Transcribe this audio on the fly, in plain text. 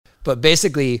But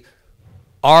basically,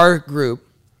 our group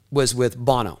was with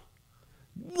Bono.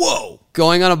 Whoa.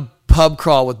 Going on a pub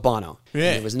crawl with Bono. Yeah.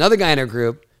 And there was another guy in our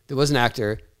group that was an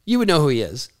actor. You would know who he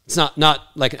is. It's not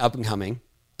like an up and coming,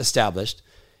 established.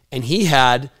 And he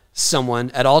had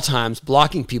someone at all times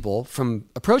blocking people from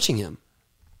approaching him.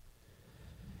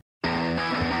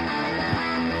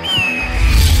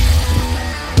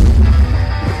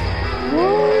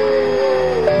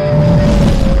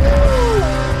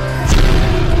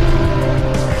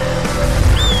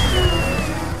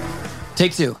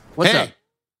 Take two. What's up?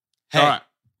 Hey. All right.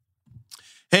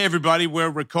 Hey, everybody. We're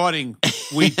recording.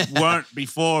 We weren't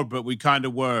before, but we kind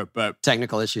of were. But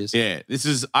technical issues. Yeah. This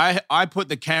is, I put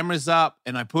the cameras up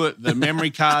and I put the memory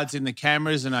cards in the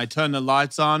cameras and I turn the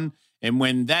lights on. And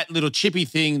when that little chippy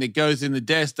thing that goes in the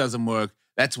desk doesn't work,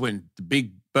 that's when the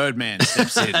big Birdman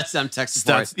steps in. That's I'm tech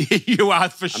support. You are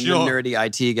for I'm sure. the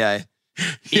nerdy IT guy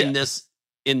in this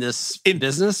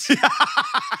business.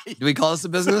 Do we call this a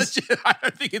business? I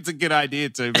don't think it's a good idea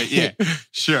to, but yeah,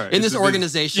 sure. In this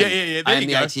organization, yeah. I am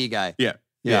the IT guy.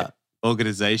 Yeah.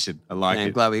 Organization. I like it.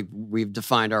 I'm glad we've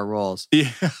defined our roles.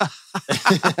 Yeah.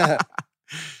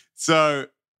 So,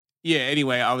 yeah,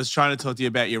 anyway, I was trying to talk to you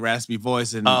about your raspy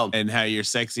voice and how you're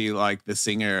sexy like the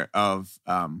singer of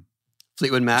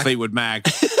Fleetwood Mac.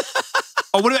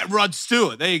 Oh, what about Rod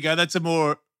Stewart? There you go. That's a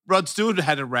more... Rod Stewart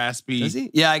had a raspy... Does he?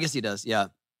 Yeah, I guess he does. Yeah.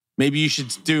 Maybe you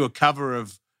should do a cover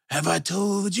of Have I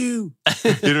Told You?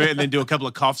 And then do a couple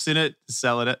of coughs in it to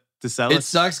sell it. It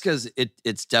sucks because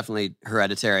it's definitely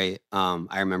hereditary.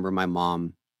 I remember my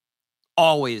mom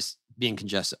always being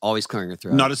congested, always clearing her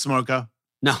throat. Not a smoker?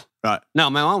 No. Right. No,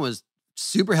 my mom was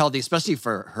super healthy, especially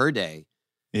for her day.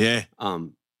 Yeah.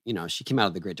 She came out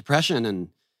of the Great Depression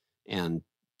and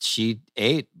she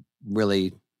ate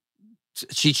really...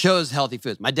 She chose healthy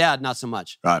foods. My dad, not so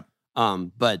much. Right.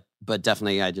 But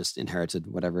definitely I just inherited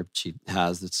whatever she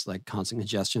has that's like constant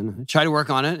congestion. I try to work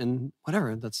on it and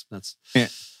whatever. That's yeah.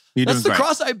 You're that's doing the great.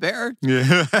 Cross I bear.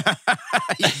 Yeah.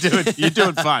 You're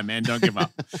doing fine, man. Don't give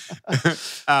up.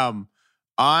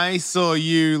 I saw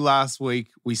you last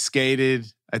week. We skated.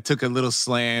 I took a little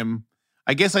slam.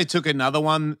 I guess I took another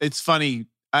one. It's funny.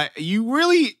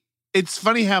 It's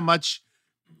funny how much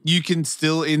you can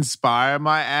still inspire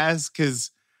my ass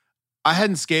because I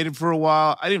hadn't skated for a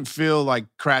while. I didn't feel like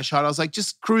crash hard. I was like,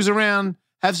 just cruise around,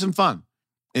 have some fun.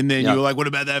 And then you were like, what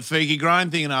about that fakey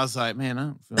grind thing? And I was like, man, I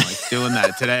don't feel like doing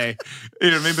that today. You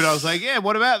know what I mean? But I was like, yeah,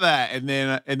 what about that? And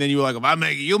then you were like, if I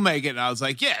make it, you'll make it. And I was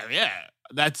like, yeah.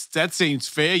 That seems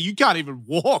fair. You can't even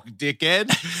walk, dickhead.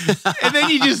 And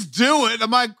then you just do it. I'm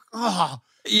like, oh.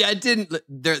 Yeah, it didn't.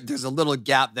 There's a little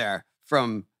gap there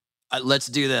from let's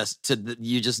do this to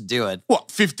you just do it.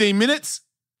 What, 15 minutes?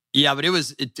 Yeah, but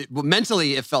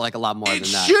mentally, it felt like a lot more than that.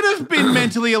 It should have been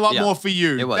mentally a lot more for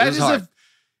you. It was hard.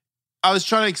 I was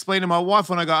trying to explain to my wife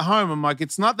when I got home, I'm like,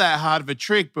 it's not that hard of a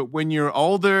trick, but when you're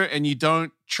older and you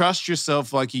don't trust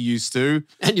yourself like you used to.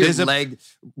 And your leg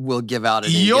will give out at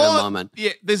any given moment.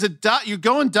 Yeah, you're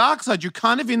going dark side. You're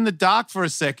kind of in the dark for a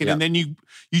second, and then you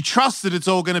trust that it's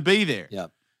all going to be there. Yeah.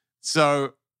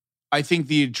 So I think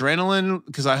the adrenaline,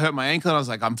 because I hurt my ankle and I was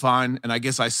like, I'm fine. And I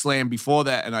guess I slammed before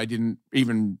that and I didn't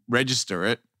even register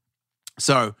it.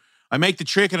 So I make the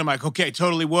trick and I'm like, okay,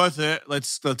 totally worth it.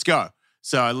 Let's go.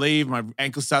 So I leave, my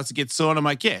ankle starts to get sore and I'm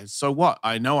like, yeah, so what?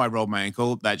 I know I rolled my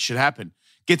ankle. That should happen.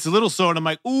 Gets a little sore and I'm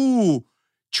like, ooh,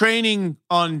 training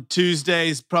on Tuesday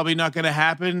is probably not going to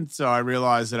happen. So I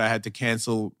realized that I had to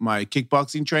cancel my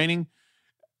kickboxing training.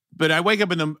 But I wake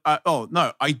up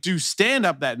I do stand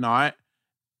up that night.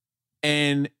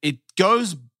 And it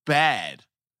goes bad.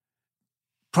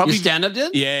 Probably your stand-up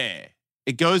did? Yeah.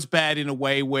 It goes bad in a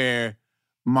way where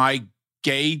my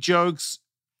gay jokes,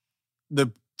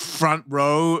 the front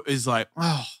row is like,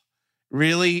 oh,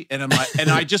 really? And I'm like,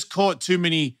 and I just caught too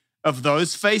many of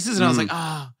those faces. And I was like,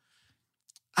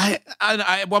 I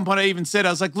at one point I even said,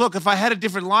 I was like, look, if I had a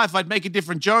different life, I'd make a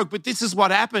different joke, but this is what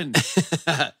happened.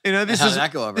 How did that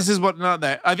go over? This is what, not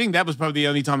that. I think that was probably the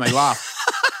only time they laughed.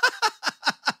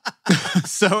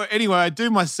 So anyway, I do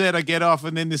my set, I get off,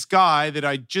 and then this guy that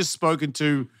I'd just spoken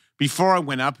to before I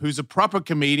went up, who's a proper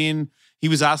comedian, he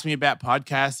was asking me about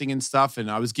podcasting and stuff, and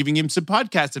I was giving him some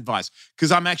podcast advice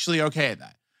because I'm actually okay at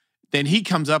that. Then he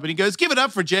comes up and he goes, give it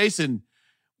up for Jason.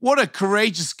 What a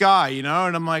courageous guy, you know?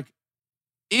 And I'm like,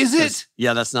 is it?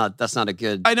 Yeah, that's not a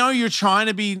good... I know you're trying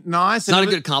to be nice. It's not a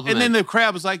good compliment. And then the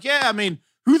crowd was like, yeah, I mean,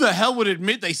 who the hell would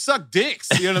admit they suck dicks?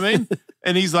 You know what I mean?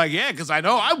 And he's like, yeah, because I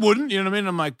know I wouldn't. You know what I mean?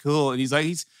 I'm like, cool. And he's like,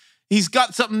 he's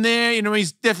got something there. You know,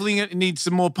 he's definitely needs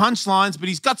some more punchlines, but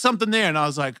he's got something there. And I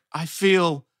was like, I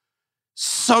feel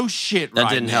so shit That right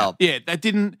didn't now. help. Yeah, that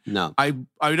didn't. No. I'm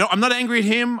not angry at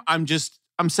him. I'm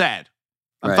sad.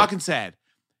 I'm Right. fucking sad.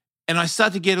 And I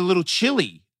start to get a little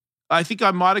chilly. I think I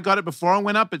might have got it before I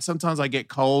went up, but sometimes I get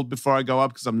cold before I go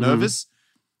up because I'm nervous.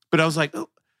 But I was like, oh,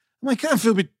 I'm like, I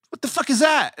feel a bit, what the fuck is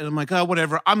that? And I'm like, oh,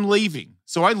 whatever. I'm leaving.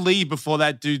 So I leave before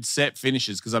that dude's set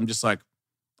finishes because I'm just like,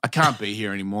 I can't be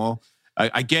here anymore.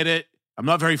 I get it. I'm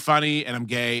not very funny and I'm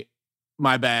gay.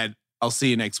 My bad. I'll see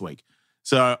you next week.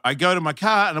 So I go to my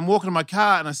car and I'm walking to my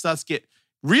car and I start to get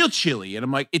real chilly. And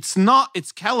I'm like, it's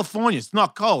California. It's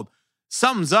not cold.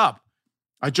 Something's up.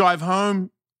 I drive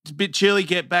home. It's a bit chilly.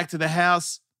 Get back to the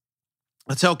house.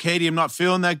 I tell Katie I'm not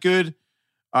feeling that good.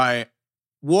 I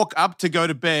walk up to go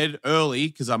to bed early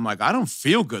because I'm like, I don't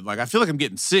feel good. Like, I feel like I'm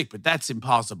getting sick, but that's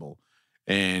impossible.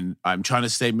 And I'm trying to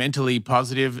stay mentally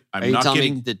positive. Are you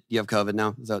telling me that you have COVID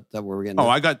now? Is that where we're getting? Oh,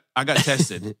 I got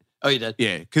tested. Oh, you did?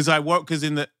 Yeah, because I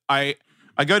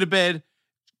go to bed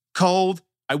cold.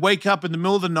 I wake up in the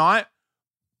middle of the night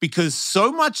because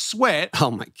so much sweat. Oh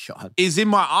my God. Is in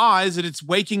my eyes and it's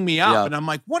waking me up. Yeah. And I'm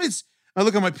like, I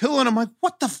look at my pillow and I'm like,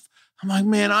 what the I'm like,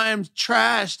 man, I am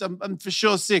trashed. I'm for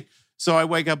sure sick. So I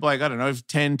wake up like, I don't know,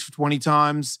 10 to 20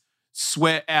 times,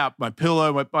 sweat out my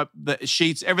pillow, the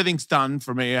sheets, everything's done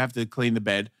for me. I have to clean the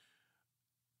bed.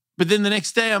 But then the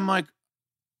next day I'm like,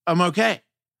 I'm okay.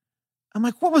 I'm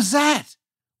like, what was that?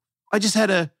 I just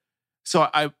had so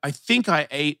I think I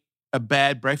ate a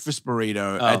bad breakfast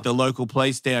burrito at the local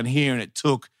place down here and it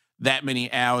took that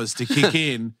many hours to kick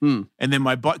in. And then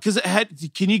my body, because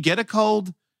can you get a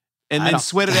cold and then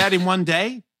sweat it out in one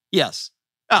day? Yes.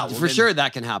 Oh, well, sure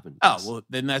that can happen. Oh, Yes. well,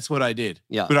 then that's what I did.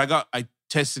 Yeah. But I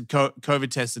tested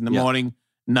COVID test in the morning.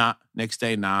 Nah. Next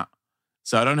day, nah.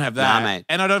 So I don't have that. Nah, mate.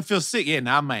 And I don't feel sick. Yeah,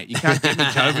 nah, mate. You can't get me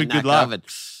COVID. Good luck.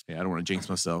 COVID. Yeah, I don't want to jinx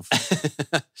myself.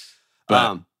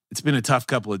 But it's been a tough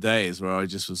couple of days where I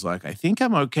just was like, I think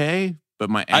I'm okay. But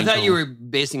my ankle. I thought you were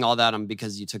basing all that on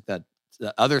because you took the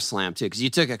other slam too, because you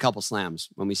took a couple slams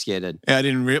when we skated. Yeah, I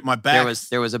didn't rip my back.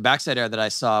 There was a backside air that I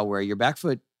saw where your back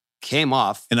foot came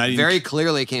off, and I very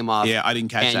clearly came off. Yeah, I didn't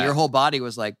catch that. And your whole body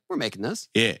was like, "We're making this."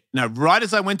 Yeah. Now, right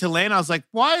as I went to land, I was like,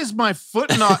 "Why is my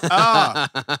foot not?"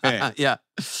 Yeah. Yeah,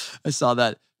 I saw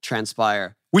that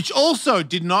transpire. Which also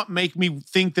did not make me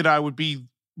think that I would be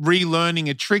relearning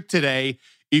a trick today.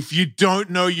 If you don't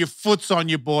know your foot's on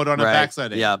your board on a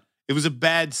backside air. Yeah. It was a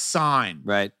bad sign.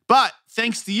 Right. But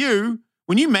thanks to you,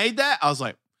 when you made that, I was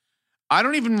like, I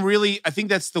think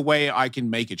that's the way I can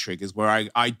make a trick is where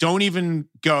I don't even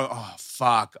go, oh,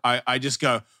 fuck. I just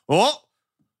go, oh,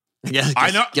 Yeah,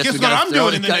 I know. Guess what I'm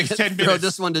doing in the next 10 minutes. Throw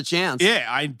this one to chance. Yeah,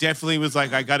 I definitely was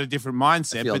like, I got a different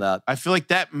mindset. I feel that. I feel like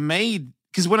that made,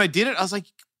 because when I did it, I was like,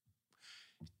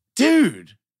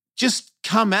 dude, just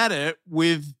come at it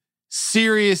with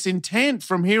serious intent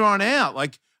from here on out.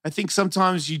 Like, I think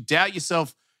sometimes you doubt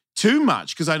yourself too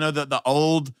much because I know that the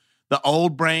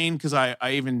old brain, because I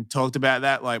even talked about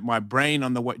that, like my brain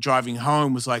on the driving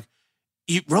home was like,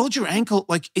 you rolled your ankle.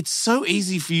 Like, it's so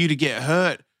easy for you to get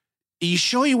hurt. Are you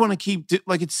sure you want to keep,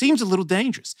 like, it seems a little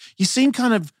dangerous. You seem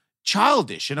kind of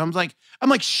childish. And I'm like,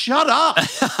 shut up.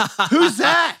 Who's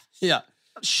that? Yeah.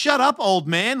 Shut up, old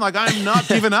man. Like, I'm not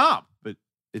giving up. But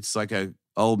it's like a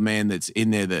old man that's in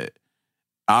there that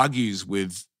argues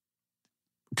with,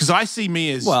 because I see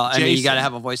me as Well, I mean, you Jason. got to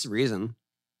have a voice of reason.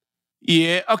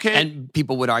 Yeah, okay. And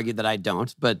people would argue that I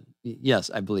don't, but yes,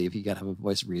 I believe you got to have a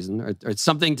voice of reason or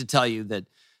something to tell you that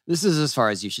this is as far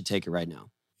as you should take it right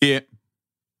now. Yeah.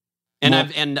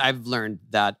 And I've learned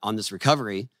that on this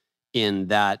recovery in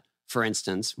that, for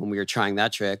instance, when we were trying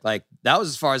that trick, like that was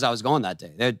as far as I was going that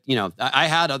day. I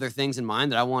had other things in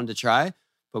mind that I wanted to try,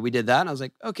 but we did that and I was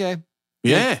like, okay.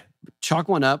 Yeah. Chalk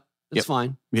one up. It's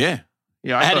fine. Yeah.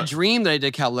 Yeah. I had a dream that I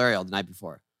did Caballero the night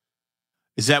before.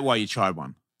 Is that why you tried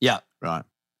one? Yeah. Right.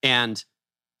 And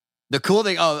the cool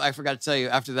thing, I forgot to tell you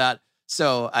after that.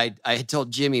 So I had told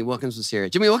Jimmy Wilkins was here.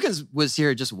 Jimmy Wilkins was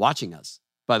here just watching us,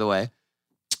 by the way.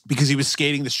 Because he was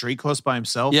skating the street course by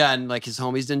himself? Yeah, and like his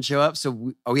homies didn't show up.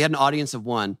 So we had an audience of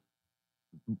one,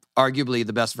 arguably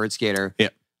the best vert skater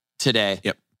today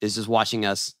is just watching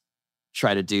us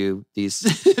try to do these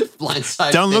blindside.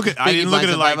 I didn't look at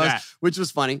it like that. Which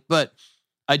was funny. But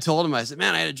I told him, I said,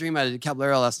 man, I had a dream I did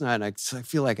Caballero last night. And I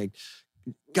feel like I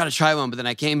got to try one. But then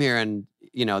I came here and,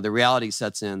 the reality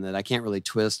sets in that I can't really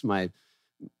twist my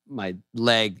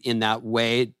leg in that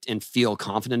way and feel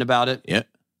confident about it. Yeah,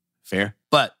 fair.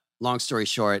 But long story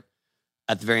short,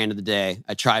 at the very end of the day,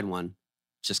 I tried one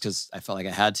just because I felt like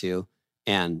I had to.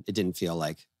 And it didn't feel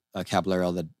like a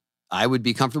Caballero that I would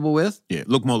be comfortable with. Yeah,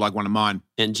 look more like one of mine.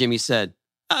 And Jimmy said,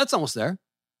 that's almost there.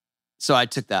 So I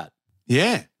took that.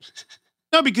 Yeah.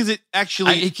 No, because it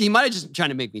actually... He might have just trying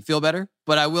to make me feel better,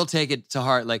 but I will take it to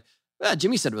heart. Like,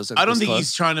 Jimmy said it was. I don't think close.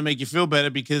 he's trying to make you feel better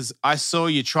because I saw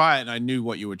you try it and I knew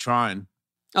what you were trying.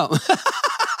 Oh.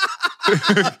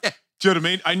 Okay. Do you know what I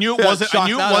mean? I knew it wasn't. I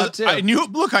knew it wasn't.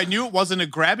 I knew it wasn't a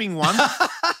grabbing one.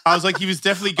 I was like, he was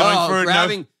definitely going for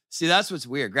grabbing. it. No. See, that's what's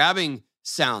weird. Grabbing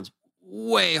sounds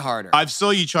way harder. I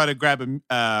saw you try to grab a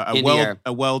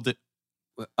weddle.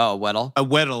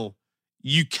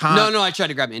 You can't. No, I tried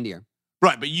to grab in the air.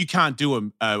 Right, but you can't do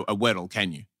a weddle,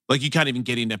 can you? Like, you can't even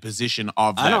get in a position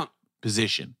of that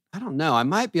position. I don't know. I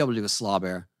might be able to do a slaw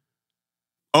bear.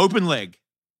 Open leg.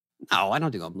 No, I don't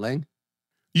do open leg.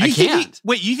 You can't.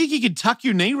 You think you could tuck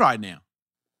your knee right now?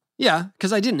 Yeah,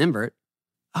 because I didn't invert.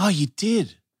 Oh, you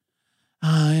did?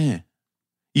 Oh, yeah.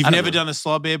 You've never done a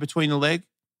slaw bear between the leg?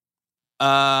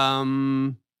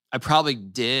 I probably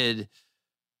did.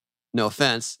 No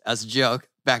offense, as a joke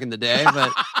back in the day,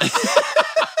 but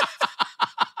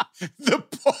the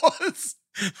pause.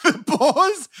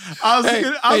 I was like,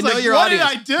 know your what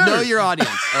audience. did I do? Know your audience,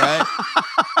 all right?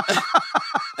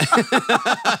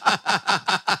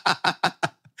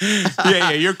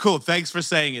 Yeah, you're cool. Thanks for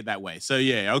saying it that way. So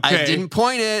yeah, okay. I didn't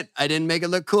point it. I didn't make it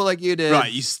look cool like you did.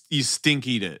 Right, you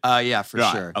stinkied it. Yeah, for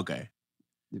sure. Okay.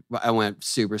 I went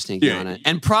super stinky on it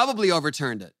and probably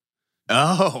overturned it.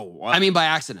 Oh. What? I mean, by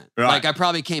accident. Right. Like, I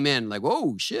probably came in like,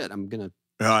 whoa, shit, I'm going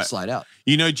to slide out.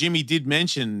 You know, Jimmy did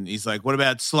mention, he's like, what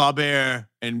about slaw bear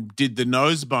and did the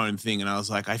nose bone thing? And I was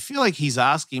like, I feel like he's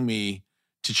asking me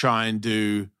to try and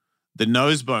do the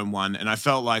nose bone one. And I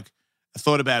felt like, I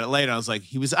thought about it later. I was like,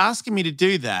 he was asking me to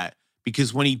do that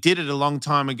because when he did it a long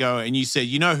time ago and you said,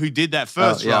 you know who did that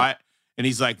first, right? And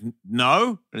he's like,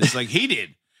 no. And it's like, he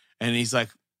did. And he's like,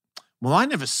 well, I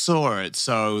never saw it,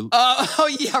 so...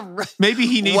 Oh, yeah, right. Maybe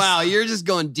he needs... Wow, you're just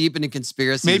going deep into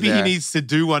conspiracy. Maybe he needs to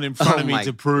do one in front of me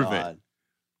to prove it.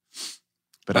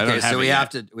 But I don't have so we it have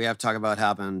to talk about what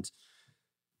happened.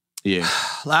 Yeah.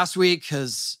 Last week,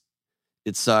 because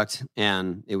it sucked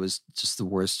and it was just the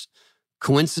worst.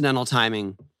 Coincidental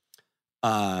timing.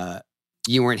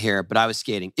 You weren't here, but I was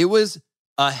skating. It was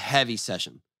a heavy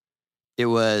session. It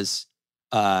was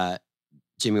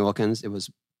Jimmy Wilkins. It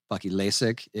was Bucky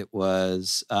Lasik. It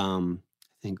was, I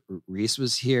think Reese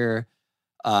was here.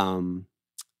 Who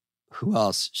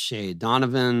else? Shay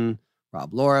Donovan,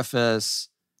 Rob Lorifus,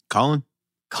 Colin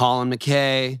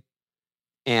McKay,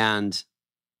 and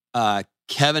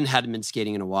Kevin hadn't been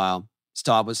skating in a while.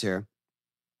 Staub was here.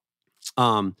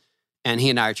 And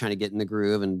he and I are trying to get in the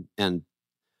groove, and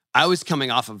I was coming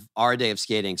off of our day of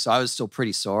skating, so I was still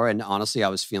pretty sore. And honestly, I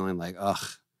was feeling like, ugh.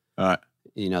 All right.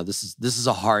 You know, this is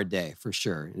a hard day for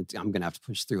sure. I'm going to have to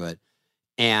push through it.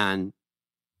 And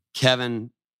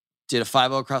Kevin did a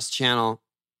 5-0 across the channel,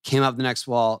 came up the next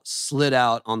wall, slid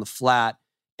out on the flat,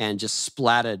 and just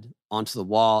splatted onto the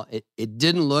wall. It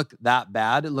didn't look that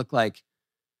bad. It looked like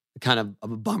kind of a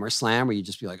bummer slam where you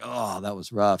just be like, oh, that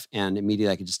was rough. And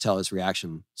immediately I could just tell his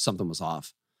reaction, something was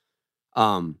off.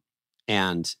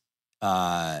 And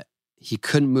he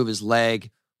couldn't move his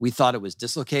leg. We thought it was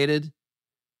dislocated.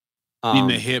 In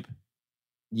the hip.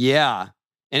 Yeah.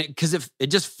 And because it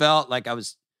just felt like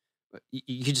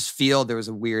you could just feel there was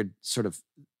a weird sort of,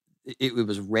 it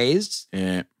was raised.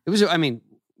 Yeah. It was, I mean,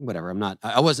 whatever.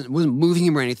 I wasn't moving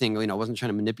him or anything. You know, I wasn't trying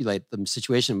to manipulate the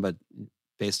situation, but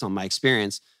based on my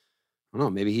experience, I don't know,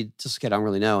 maybe he just, I don't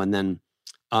really know. And then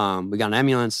we got an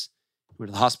ambulance, went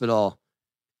to the hospital,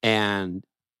 and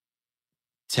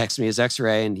texted me his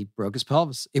x-ray, and he broke his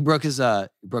pelvis. He broke his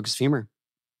femur.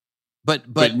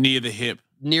 But near the hip.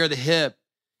 Near the hip.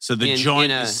 So the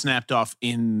joint is snapped off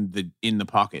in the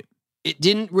pocket. It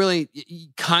didn't really,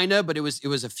 kind of, but it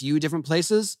was a few different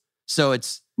places. So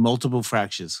it's multiple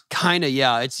fractures. Kind of,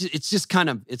 yeah. It's just kind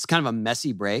of a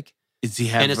messy break. Is he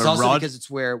have and it's a also rod? Because it's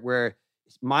where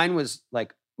mine's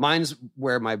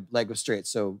where my leg was straight.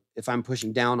 So if I'm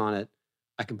pushing down on it,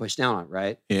 I can push down on it,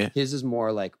 right? Yeah. His is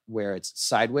more like where it's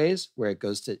sideways, where it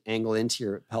goes to angle into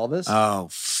your pelvis. Oh,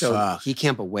 so fuck. he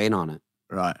can't put weight on it.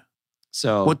 Right.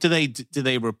 So what do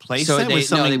they replace that with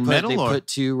something metal? They put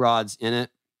 2 rods in it.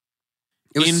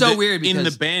 It was so weird because in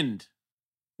the bend,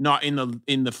 not in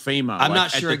the femur. I'm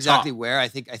not sure exactly where. I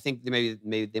think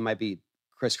maybe they might be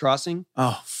crisscrossing.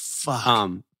 Oh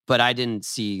fuck. But I didn't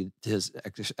see his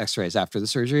X-rays after the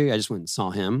surgery. I just went and saw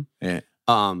him. Yeah.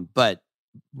 But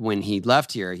when he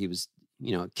left here, he was,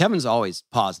 you know, Kevin's always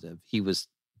positive. He was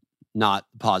not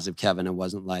positive Kevin. It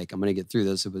wasn't like, I'm going to get through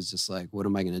this. It was just like, what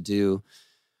am I going to do?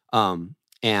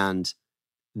 And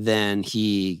then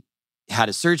he had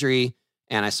his surgery,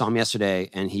 and I saw him yesterday,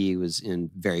 and he was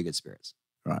in very good spirits.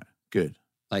 Right. Good.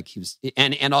 Like he was,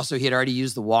 and also he had already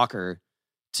used the walker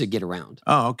to get around.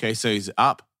 Oh, okay. So he's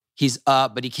up. He's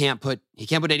up, but he can't put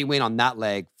any weight on that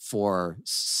leg for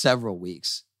several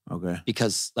weeks. Okay.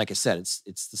 Because, like I said,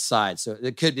 it's the side, so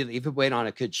it could be, if you put weight on,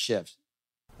 it could shift.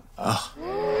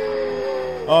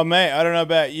 Oh, mate, I don't know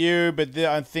about you, but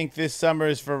I think this summer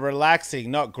is for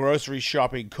relaxing, not grocery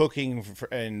shopping, cooking,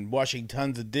 and washing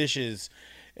tons of dishes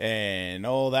and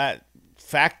all that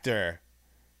factor.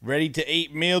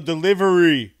 Ready-to-eat meal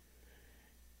delivery.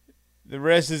 The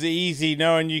rest is easy,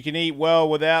 knowing you can eat well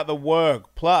without the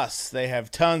work. Plus, they have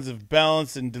tons of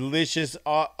balanced and delicious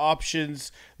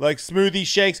options like smoothie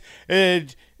shakes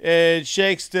and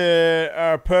shakes that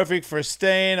are perfect for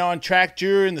staying on track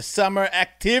during the summer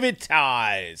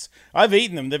activities. I've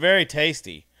eaten them. They're very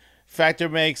tasty. Factor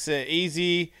makes it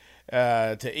easy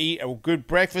to eat a good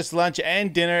breakfast, lunch,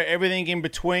 and dinner, everything in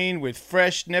between, with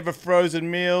fresh, never frozen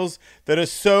meals that are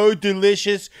so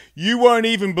delicious you won't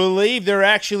even believe they're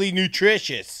actually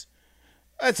nutritious.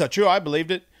 That's not true. I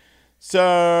believed it.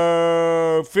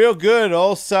 So feel good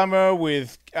all summer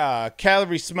with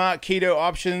calorie smart keto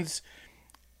options,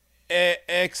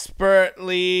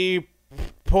 expertly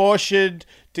portioned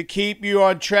to keep you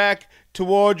on track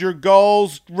toward your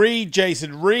goals. Read,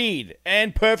 Jason, read.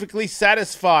 And perfectly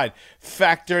satisfied.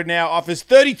 Factor now offers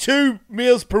 32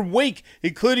 meals per week,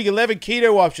 including 11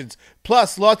 keto options,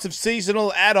 plus lots of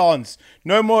seasonal add-ons.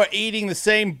 No more eating the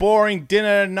same boring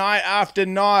dinner night after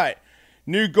night.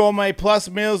 New Gourmet Plus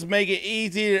meals make it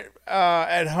easy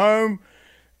at home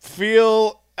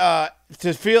to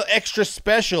feel extra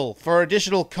special. For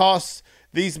additional costs,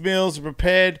 these meals are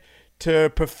prepared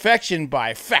to perfection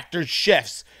by Factor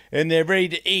chefs, and they're ready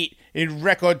to eat in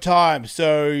record time,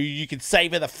 so you can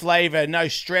savor the flavor. No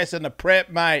stress in the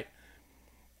prep, mate.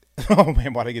 Oh,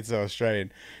 man, why do I get so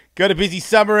Australian? Got a busy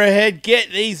summer ahead. Get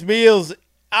these meals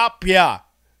up ya.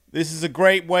 This is a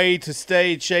great way to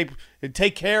stay in shape and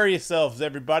take care of yourselves,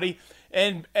 everybody.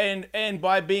 And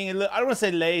by being I don't want to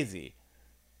say lazy,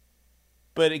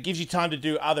 but it gives you time to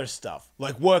do other stuff,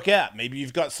 like work out. Maybe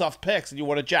you've got soft pecs and you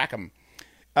want to jack them.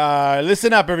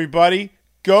 Listen up, everybody.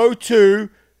 Go to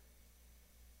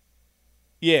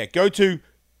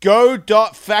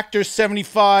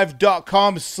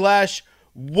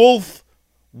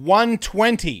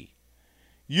go.factor75.com/wolf120.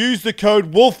 Use the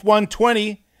code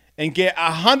wolf120 and get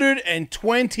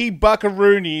 120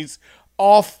 buckaroonies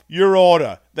off your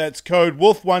order. That's code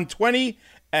wolf120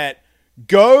 at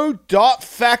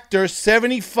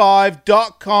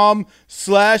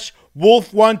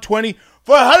go.factor75.com/wolf120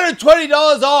 for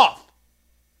 $120 off.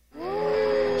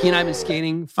 He and I have been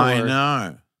skating for... I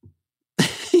know.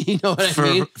 You know what I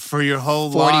mean? For your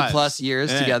whole 40 lives. plus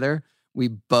years together. We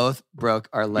both broke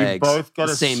our legs. You both got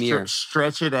the to same year.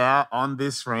 Stretch it out on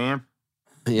this ramp.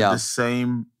 Yeah. The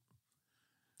same.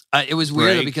 It was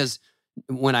weird though, because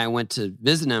when I went to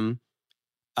visit him,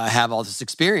 I have all this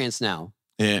experience now.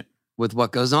 Yeah. With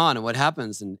what goes on and what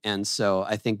happens. And so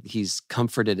I think he's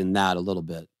comforted in that a little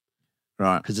bit.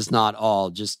 Right. Because it's not all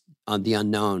just on the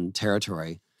unknown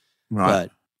territory. Right.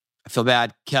 But I feel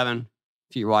bad, Kevin,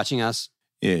 if you're watching us.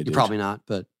 Yeah, you're probably not,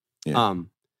 but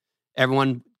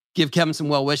everyone give Kevin some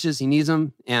well wishes. He needs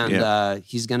them, and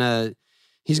he's gonna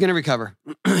recover.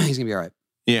 He's gonna be all right.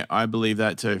 Yeah, I believe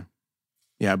that too.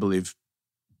 Yeah, I believe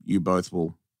you both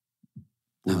will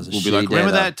be like,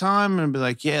 remember that time? And be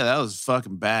like, yeah, that was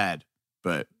fucking bad.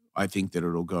 But I think that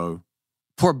it'll go.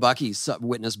 Poor Bucky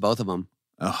witnessed both of them.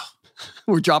 Oh.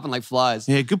 We're dropping like flies.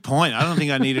 Yeah, good point. I don't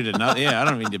think I needed another. Yeah, I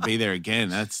don't need to be there again.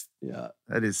 That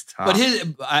is tough.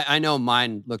 But I know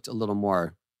mine looked a little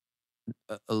more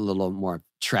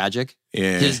tragic.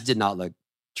 Yeah, his did not look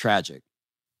tragic.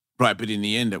 Right, but in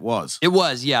the end, it was. It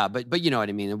was, yeah. But you know what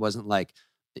I mean. It wasn't a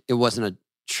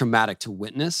traumatic to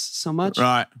witness so much.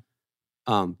 Right.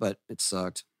 But it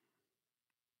sucked.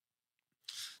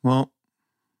 Well,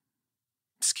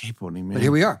 skateboarding, man. But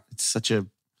here we are. It's such a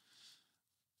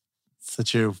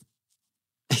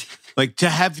like to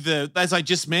have as I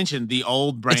just mentioned, the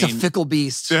old brain. It's a fickle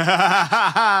beast.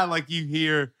 Like you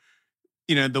hear,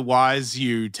 the wise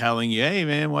you telling you, hey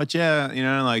man, watch out.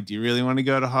 Like, do you really want to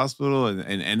go to hospital?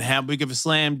 And how big of a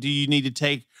slam do you need to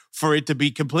take for it to be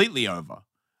completely over?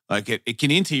 Like it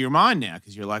can enter your mind now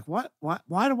because you're like, what?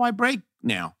 Why do I break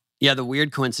now? Yeah, the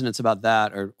weird coincidence about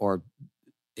that or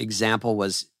example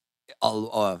was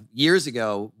years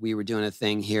ago, we were doing a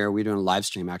thing here. We were doing a live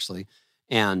stream actually.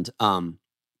 And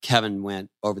Kevin went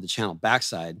over the channel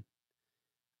backside.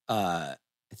 I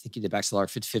think he did backside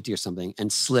 50-50 or something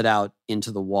and slid out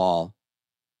into the wall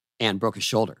and broke his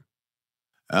shoulder.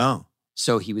 Oh.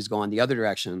 So he was going the other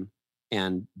direction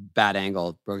and bad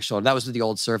angle, broke his shoulder. That was with the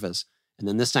old surface. And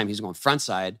then this time he was going front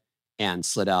side and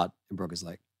slid out and broke his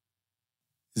leg.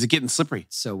 Is it getting slippery?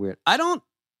 It's so weird. I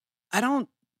don't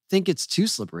think it's too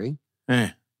slippery.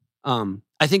 Yeah.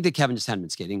 I think that Kevin just hadn't been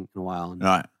skating in a while. And,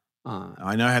 Right.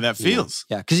 I know how that feels.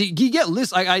 Yeah, because you get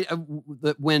loose.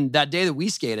 When that day that we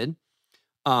skated,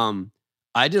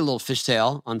 I did a little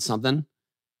fishtail on something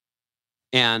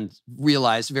and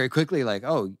realized very quickly, like,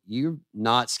 oh, you're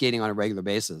not skating on a regular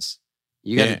basis.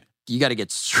 You got to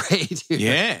get straight.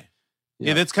 Yeah.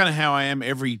 Yeah, that's kind of how I am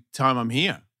every time I'm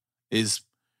here. Is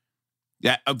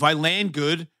if I land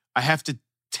good, I have to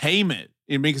tame it.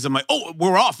 Because I'm like, oh,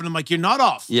 we're off. And I'm like, you're not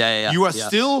off. Yeah. You are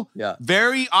still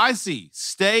very icy.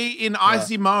 Stay in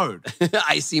icy mode.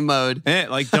 Icy mode. Yeah,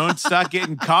 like don't start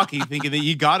getting cocky thinking that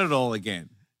you got it all again.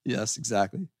 Yes,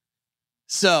 exactly.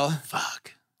 So,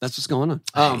 fuck. That's what's going on.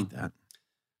 I hate that.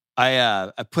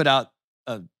 I put out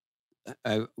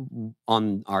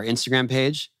on our Instagram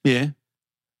page. Yeah.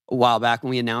 A while back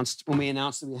when we announced that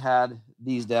we had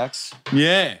these decks.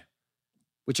 Yeah.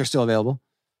 Which are still available.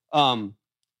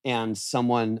 And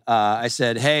someone, I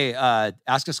said, hey,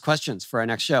 ask us questions for our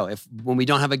next show when we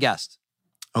don't have a guest.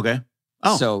 Okay.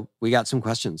 Oh. So we got some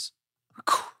questions.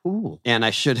 Cool. And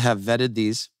I should have vetted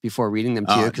these before reading them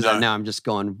to you because now I'm just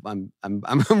going, I'm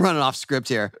running off script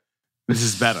here. This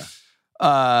is better.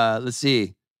 Let's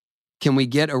see. Can we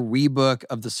get a rebook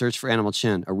of The Search for Animal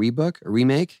Chin? A rebook? A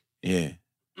remake? Yeah.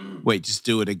 Wait, just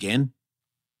do it again?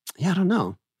 Yeah, I don't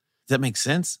know. Does that make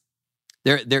sense?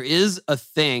 There is a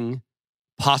thing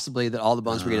possibly that all the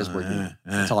Bones Brigade is working on.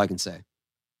 That's all I can say.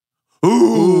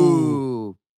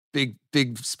 Ooh.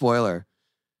 Big spoiler.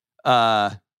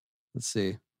 Let's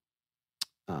see.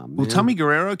 Will Tommy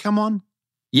Guerrero come on?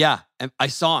 Yeah. I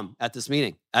saw him at this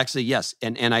meeting. Actually, yes.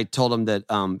 And I told him that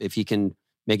if he can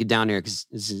make it down here, because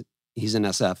he's in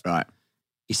SF. Right.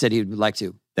 He said he would like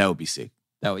to. That would be sick.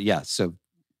 Yeah. So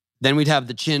then we'd have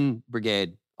the Chin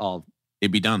Brigade all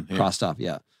it'd be done. Crossed off.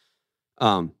 Yeah.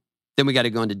 Then we got to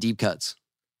go into deep cuts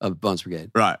of Bones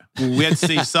Brigade. Right. Well, we had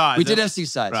Steve Sides. We did have Steve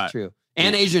Sides, right. True.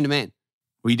 And Adrian Domain.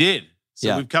 We did.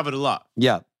 So we've covered a lot.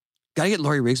 Yeah. Got to get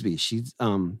Lori Rigsby. She's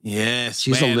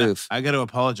she's aloof. I got to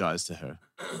apologize to her.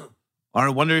 Or I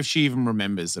wonder if she even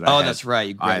remembers that that's right.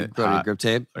 You wrote a grip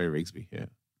tape. Lori Rigsby, yeah.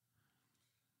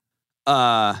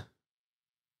 I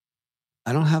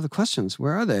don't have the questions.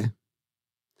 Where are they?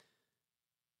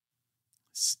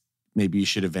 Maybe you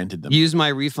should have vented them. Use my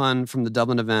refund from the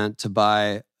Dublin event to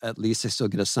buy. At least I still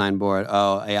get a signboard.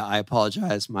 Oh, yeah, I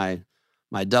apologize. My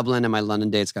Dublin and my London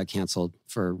dates got canceled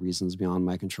for reasons beyond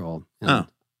my control. And I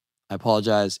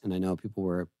apologize, and I know people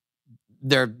were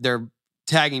they're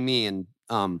tagging me and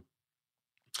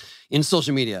in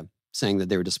social media saying that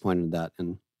they were disappointed in that,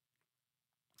 and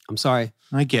I'm sorry.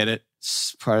 I get it.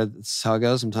 It's how it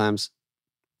goes sometimes.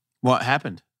 What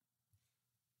happened?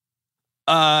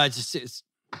 It's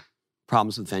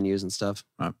problems with venues and stuff.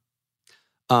 Right.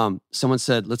 Someone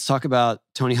said, let's talk about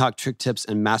Tony Hawk trick tips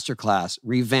and masterclass.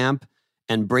 Revamp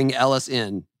and bring Ellis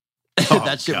in.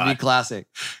 That shit would be classic.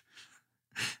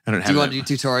 I don't have. Do you want to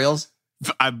do tutorials?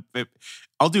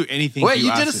 I'll do anything. Wait,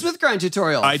 you did a Smith grind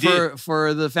tutorial. I did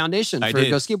for the foundation for did.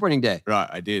 Go Skateboarding Day. Right,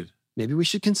 I did. Maybe we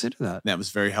should consider that. That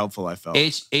was very helpful. I felt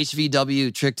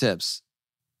HVW trick tips.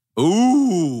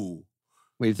 Ooh.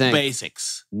 What do you think?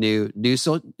 Basics. New.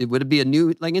 So would it be a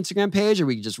new like Instagram page, or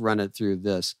we could just run it through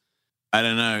this? I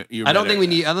don't know. I don't think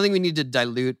we need to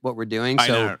dilute what we're doing. I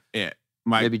So know. Yeah.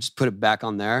 maybe just put it back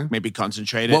on there. Maybe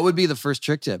concentrate it. What would be the first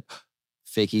trick tip?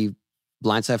 Fakey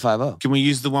blindside 5-0. Can we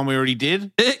use the one we already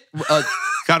did? I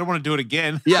don't want to do it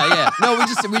again. Yeah. No, we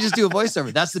just do a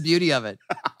voiceover. That's the beauty of it.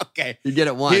 Okay. You get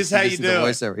it once. Here's how you do the it.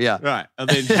 voiceover. Yeah. Right. And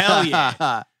then hell yeah.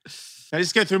 Can I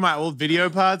just go through my old video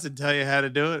parts and tell you how to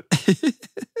do it?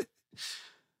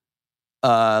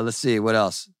 Let's see. What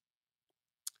else?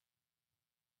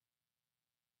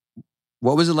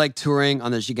 What was it like touring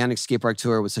on the gigantic skate park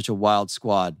tour with such a wild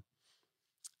squad?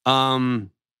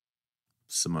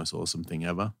 It's the most awesome thing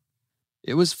ever.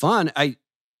 It was fun.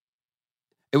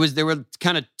 There were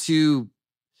kind of two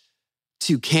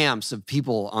camps of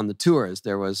people on the tours.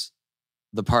 There was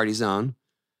the party zone,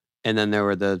 and then there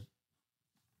were the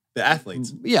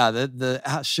athletes.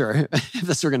 Yeah, sure, if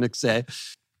that's what we're gonna say.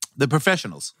 The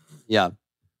professionals. Yeah.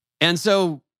 And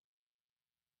so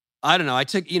I don't know. I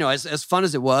took, as fun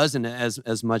as it was and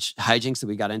as much hijinks that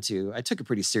we got into, I took it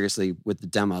pretty seriously with the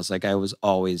demos. Like I was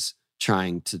always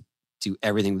trying to do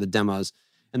everything with the demos.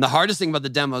 And the hardest thing about the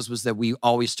demos was that we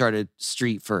always started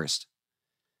street first.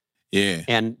 Yeah.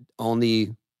 And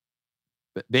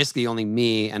basically only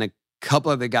me and a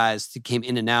couple of the guys that came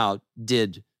in and out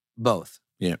did both.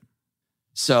 Yeah.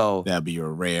 So that'd be a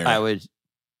rare. I would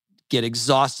get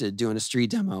exhausted doing a street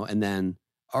demo and then,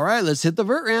 all right, let's hit the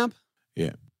vert ramp.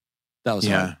 Yeah. That was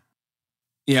hard.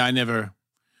 Yeah,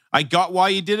 I got why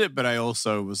you did it, but I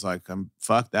also was like,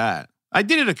 fuck that. I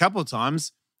did it a couple of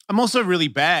times. I'm also really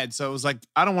bad. So it was like,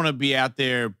 I don't want to be out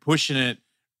there pushing it,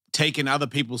 taking other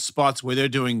people's spots where they're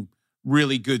doing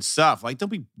really good stuff. Like, don't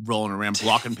be rolling around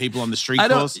blocking people on the street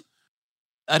course.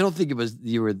 I don't think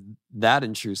you were that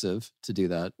intrusive to do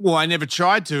that. Well, I never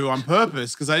tried to on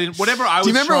purpose because I didn't, whatever I was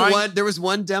trying. Do you remember trying. there was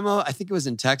one demo, I think it was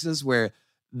in Texas, where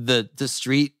the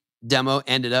street demo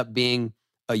ended up being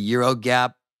a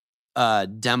Eurogap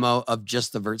demo of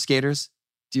just the vert skaters.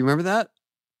 Do you remember that?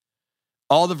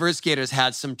 All the vert skaters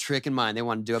had some trick in mind. They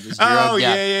wanted to do up this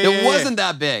Eurogap. It wasn't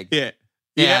that big. Yeah.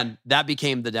 And that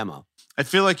became the demo. I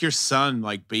feel like your son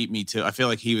like beat me too. I feel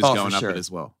like he was going up it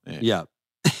as well. Yeah.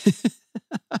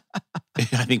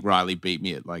 I think Riley beat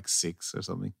me at like 6 or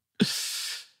something.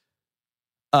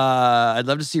 I'd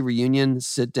love to see reunion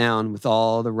sit down with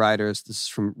all the writers. This is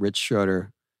from Rich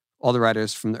Schroeder. All the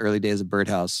writers from the early days of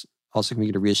Birdhouse. Also, can we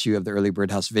get a reissue of the early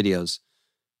Birdhouse videos?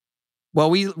 Well,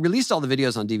 we released all the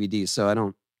videos on DVD, so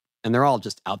and they're all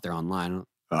just out there online. I don't,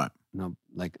 right. No,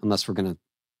 like unless we're gonna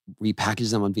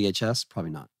repackage them on VHS,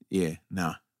 probably not. Yeah,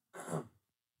 no.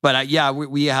 But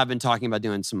we have been talking about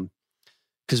doing some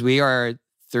because we are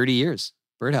 30 years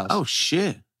Birdhouse. Oh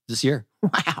shit! This year.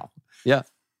 Wow. Yeah.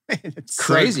 It's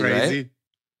crazy, so crazy, right?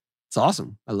 It's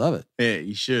awesome. I love it. Yeah,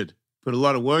 you should put a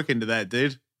lot of work into that,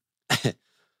 dude.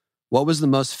 What was the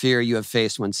most fear you have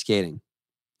faced when skating?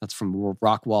 That's from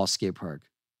Rockwall Skate Park.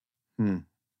 The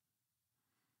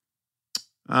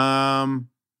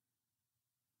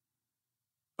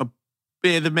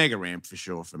mega ramp for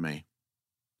sure for me.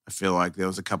 I feel like there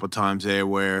was a couple of times there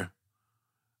where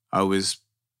I was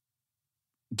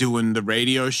doing the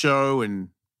radio show and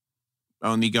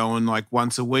only going like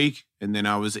once a week, and then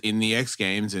I was in the X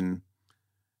Games and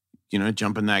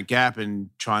jumping that gap and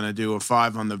trying to do a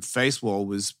 5 on the face wall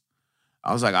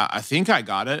I was like, I think I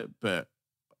got it, but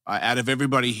out of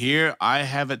everybody here, I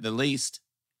have it the least.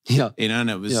 Yeah. And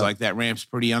it was like that ramp's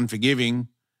pretty unforgiving.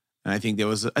 And I think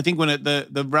when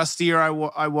the rustier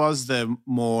I was, the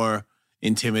more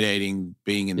intimidating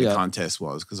being in the contest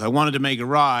was, because I wanted to make a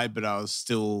ride, but I was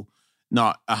still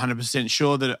not 100%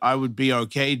 sure that I would be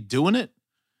okay doing it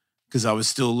because I was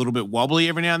still a little bit wobbly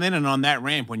every now and then. And on that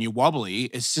ramp, when you're wobbly,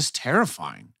 it's just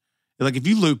terrifying. Like if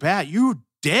you loop out, you're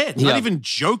dead. Not even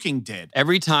joking dead.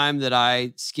 Every time that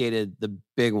I skated the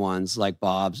big ones like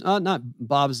Bob's, not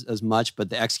Bob's as much, but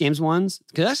the X Games ones,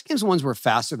 because X Games ones were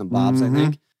faster than Bob's, I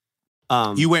think.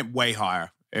 You went way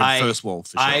higher at first wall,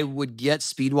 for sure. I would get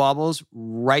speed wobbles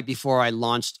right before I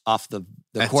launched off the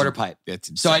quarter pipe.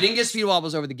 So I didn't get speed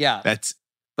wobbles over the gap.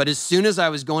 But as soon as I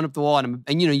was going up the wall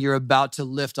and you're about to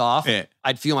lift off,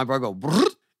 I'd feel my board go. Brrr.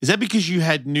 Is that because you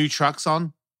had new trucks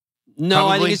on? No,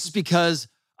 Probably? I think it's just because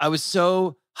I was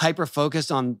so hyper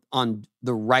focused on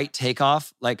the right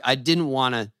takeoff. Like I didn't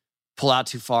want to pull out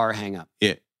too far or hang up.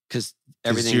 Yeah. Because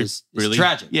everything is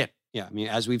tragic. Yeah. Yeah. I mean,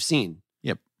 as we've seen.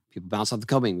 Yep. People bounce off the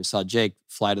coping. We saw Jake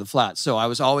fly to the flat. So I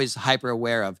was always hyper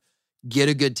aware of get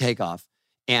a good takeoff.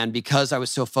 And because I was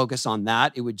so focused on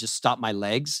that, it would just stop my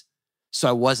legs. So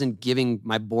I wasn't giving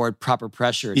my board proper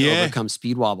pressure to overcome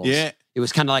speed wobbles. Yeah. It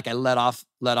was kind of like I let off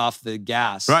the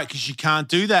gas. Right, because you can't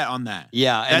do that on that.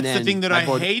 Yeah. And that's the thing that I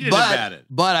hated about it.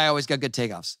 But I always got good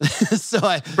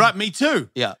takeoffs. Right, me too.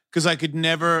 Yeah. Because I could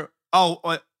never,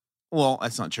 well,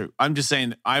 that's not true. I'm just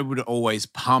saying I would always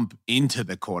pump into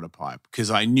the quarter pipe because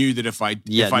I knew that if I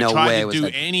tried to do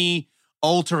any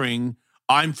altering,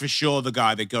 I'm for sure the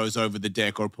guy that goes over the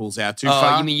deck or pulls out too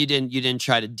far. Oh, you mean you didn't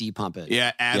try to depump it?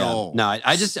 Yeah, at all. No,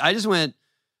 I just went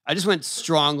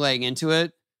strong leg into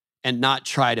it and not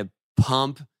try to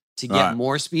pump to get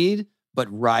more speed, but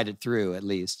ride it through at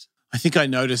least. I think I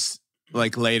noticed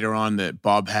like later on that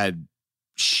Bob had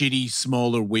shitty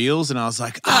smaller wheels, and I was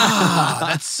like,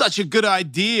 that's such a good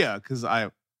idea because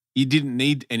you didn't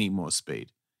need any more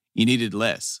speed, you needed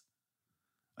less.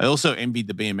 I also envied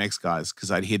the BMX guys because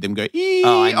I'd hear them go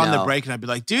on the brake, and I'd be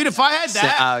like, dude, if I had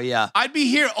that, I'd be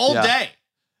here all day.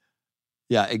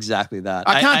 Yeah, exactly that.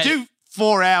 I can't do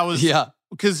 4 hours. Yeah,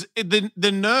 because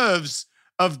the nerves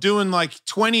of doing like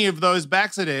 20 of those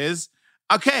backsiders.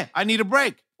 Okay, I need a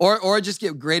break. Or just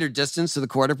get greater distance to the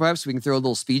quarter pipe so we can throw a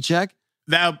little speed check.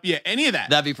 Any of that.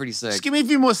 That'd be pretty sick. Just give me a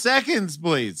few more seconds,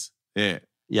 please. Yeah.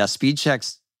 Yeah, speed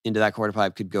checks into that quarter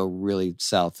pipe could go really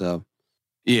south though.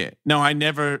 Yeah. No,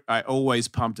 I always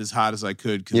pumped as hard as I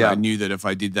could because I knew that if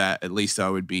I did that, at least I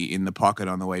would be in the pocket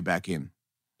on the way back in.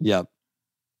 Yep.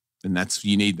 And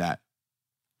you need that.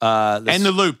 And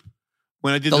the loop.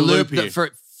 When I did the loop here.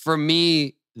 For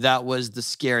me, that was the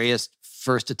scariest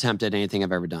first attempt at anything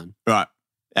I've ever done. Right.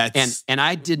 And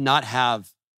I did not have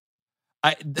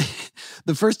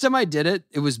the first time I did it,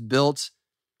 it was built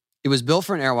for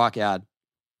an Airwalk ad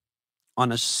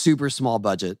on a super small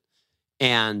budget.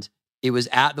 And it was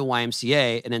at the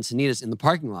YMCA in Encinitas in the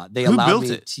parking lot. They Who allowed built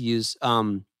me it? to use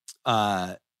Tim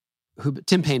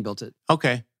Payne built it.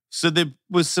 Okay. So there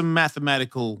was some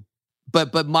mathematical.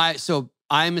 But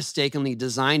I mistakenly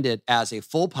designed it as a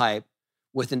full pipe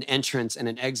with an entrance and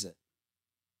an exit.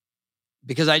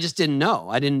 Because I just didn't know.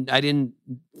 I didn't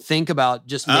think about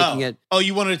just making it. Oh,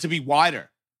 you wanted it to be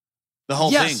wider. The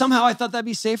whole Yeah, thing. somehow I thought that'd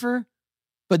be safer.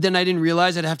 But then I didn't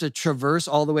realize I'd have to traverse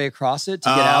all the way across it to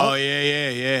get out. Oh,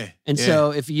 yeah. And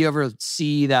so if you ever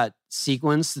see that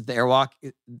sequence that the Airwalk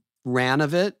ran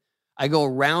of it, I go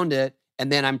around it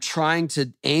and then I'm trying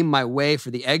to aim my way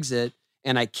for the exit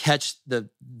and I catch the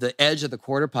edge of the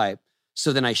quarter pipe.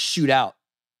 So then I shoot out.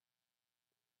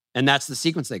 And that's the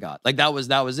sequence they got. Like that was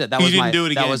it. That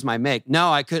was my make. No,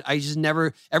 I just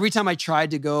never, every time I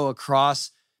tried to go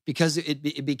across, because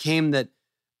it became that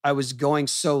I was going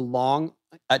so long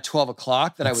at 12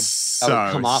 o'clock that I would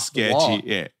come off sketchy, the wall.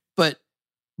 Yeah.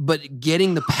 But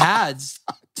getting the pads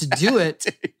to do it,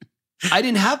 I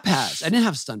didn't have pads. I didn't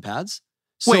have stunt pads.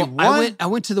 So Wait, what? I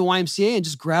went to the YMCA and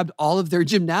just grabbed all of their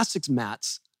gymnastics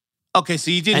mats. Okay,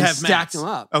 so you didn't and have stacked mats. them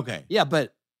up. Okay. Yeah,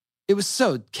 but it was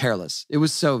so careless. It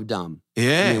was so dumb.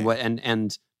 Yeah. I mean,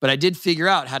 but I did figure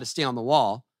out how to stay on the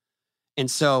wall. And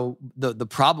so the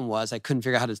problem was I couldn't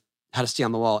figure out how to stay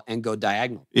on the wall and go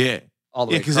diagonal. Yeah. All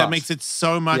the way because that makes it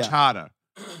so much harder.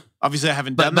 Obviously, I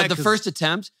haven't done that. But the first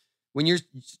attempt, when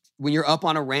you're up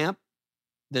on a ramp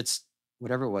that's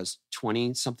whatever it was,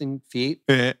 20 something feet,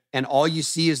 and all you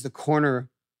see is the corner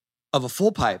of a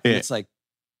full pipe. And it's like,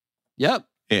 yep.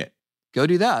 Yeah. Go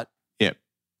do that. Yep.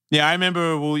 Yeah, I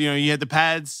remember, you had the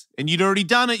pads and you'd already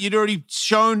done it. You'd already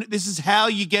shown this is how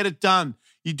you get it done.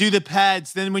 You do the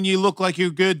pads. Then when you look like you're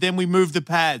good, then we move the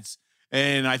pads.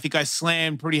 And I think I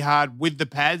slammed pretty hard with the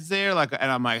pads there.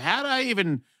 And I'm like, how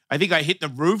did I think I hit the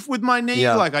roof with my knee.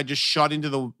 Yeah. Like I just shot into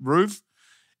the roof.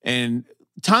 And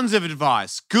tons of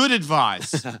advice, good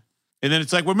advice. And then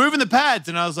it's like, we're moving the pads.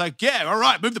 And I was like, yeah, all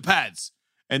right, move the pads.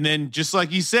 And then just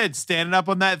like you said, standing up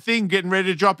on that thing, getting ready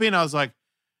to drop in, I was like,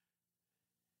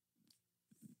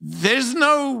 there's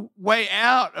no way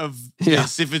out of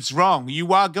this if it's wrong.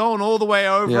 You are going all the way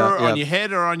over on your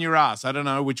head or on your ass. I don't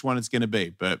know which one it's going to be,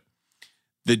 but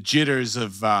the jitters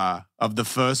of the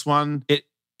first one.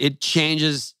 It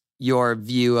changes your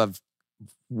view of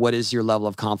what is your level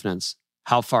of confidence.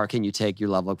 How far can you take your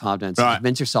level of confidence and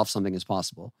convince yourself something is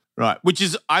possible? Right. Which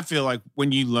is, I feel like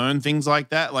when you learn things like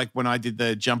that, like when I did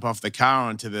the jump off the car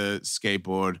onto the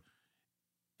skateboard,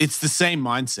 it's the same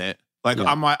mindset. Like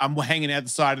I'm hanging out the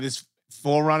side of this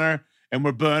 4Runner and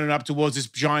we're burning up towards this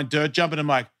giant dirt jump. And I'm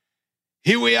like,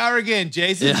 here we are again,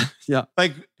 Jason. Yeah.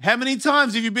 Like, how many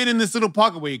times have you been in this little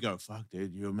pocket where you go, fuck,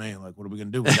 dude, you and me, like, what are we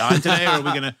going to do? We dying today?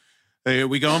 Or are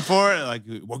we going for it? Like,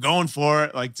 we're going for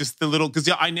it. Like, just the little, because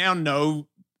I now know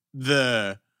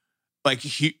the way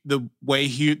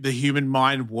the human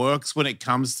mind works when it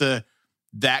comes to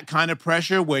that kind of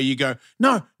pressure where you go,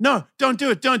 no, don't do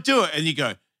it. And you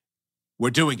go, we're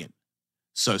doing it.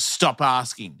 So stop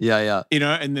asking. Yeah.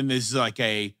 And then there's like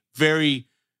a very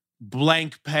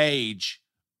blank page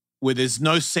where there's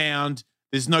no sound,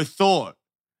 there's no thought.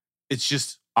 It's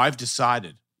just, I've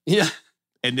decided. Yeah.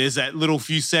 And there's that little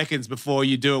few seconds before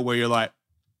you do it where you're like,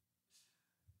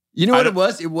 you know what it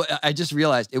was? I just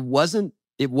realized it wasn't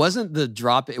the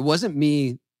drop. It wasn't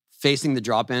me facing the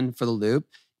drop in for the loop.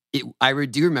 I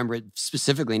do remember it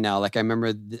specifically now. Like I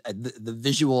remember the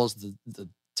visuals, the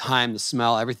time, the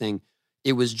smell, everything.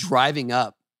 It was driving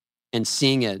up and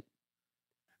seeing it.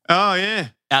 Oh yeah.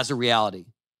 As a reality.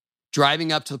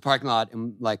 Driving up to the parking lot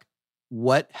and like,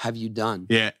 what have you done?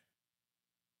 Yeah.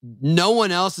 No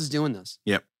one else is doing this.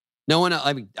 Yep. No one,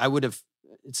 I mean, I would have,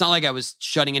 it's not like I was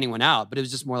shutting anyone out, but it was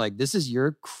just more like, this is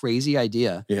your crazy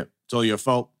idea. Yeah. It's all your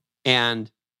fault. And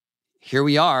here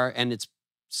we are. And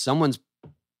someone's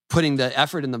putting the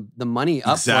effort and the money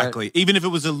up. Exactly. For it. Even if it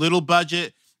was a little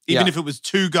budget, even if it was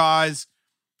two guys,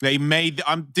 they made,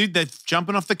 that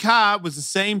jumping off the car was the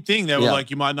same thing. They were like,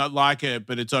 you might not like it,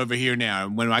 but it's over here now.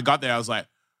 And when I got there, I was like,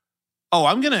 oh,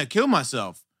 I'm going to kill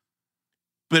myself.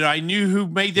 But I knew who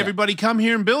made everybody come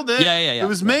here and build it. Yeah. It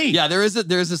was me. Yeah, there is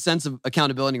a sense of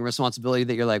accountability and responsibility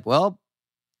that you're like, well,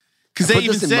 because they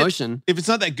even said, motion. If it's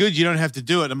not that good, you don't have to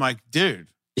do it. I'm like, dude.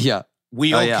 Yeah.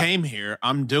 We all came here.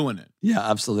 I'm doing it. Yeah,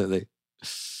 absolutely.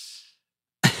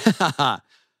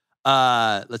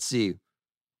 Let's see.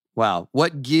 Wow.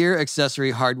 What gear,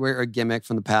 accessory, hardware, or gimmick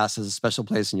from the past has a special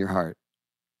place in your heart?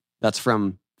 That's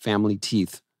from Family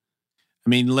Teeth. I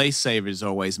mean, lace savers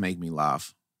always make me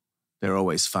laugh. They're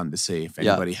always fun to see if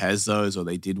anybody has those or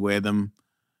they did wear them.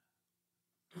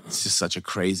 It's just such a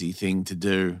crazy thing to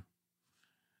do.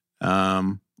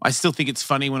 I still think it's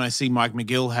funny when I see Mike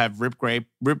McGill have Rip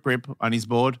Grip on his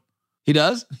board. He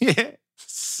does? Yeah.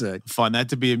 Sick. Find that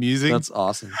to be amusing. That's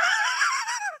awesome.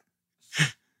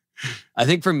 I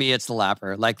think for me, it's the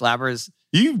lapper. Like lappers.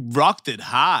 You rocked it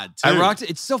hard, too. I rocked it.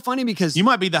 It's so funny because you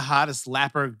might be the hardest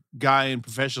lapper guy in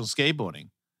professional skateboarding.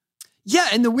 Yeah,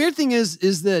 and the weird thing is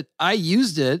that I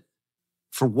used it.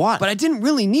 For what? But I didn't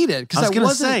really need it because I was going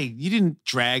to say, you didn't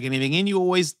drag anything in. You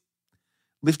always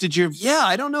lifted your... Yeah,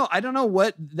 I don't know. I don't know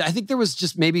what... I think there was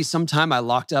just maybe some time I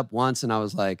locked up once and I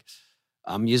was like,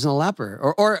 I'm using a lapper.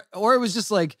 Or it was just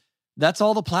like, that's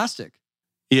all the plastic.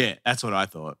 Yeah, that's what I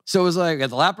thought. So it was like, I got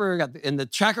the lapper, and the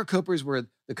tracker copers were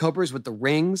the copers with the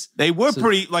rings. They were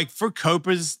pretty, like for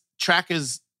copers,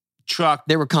 trackers, truck.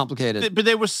 They were complicated. But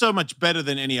they were so much better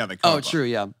than any other coper. Oh, true,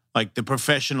 yeah. Like the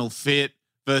professional fit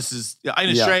versus, in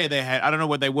Australia they had, I don't know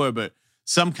what they were, but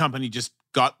some company just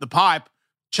got the pipe,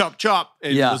 chop,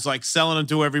 and was like selling them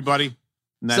to everybody.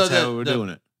 And that's how we were doing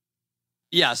it.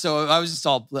 Yeah, so I was just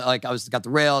all like, got the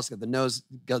rails, got the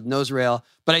nose rail.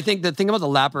 But I think the thing about the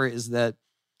lapper is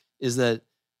that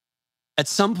at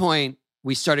some point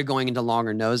we started going into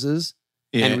longer noses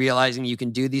and realizing you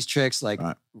can do these tricks like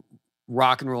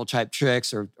rock and roll type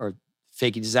tricks or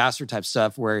fakey disaster type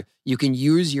stuff where you can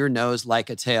use your nose like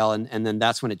a tail, and then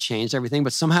that's when it changed everything.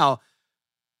 But somehow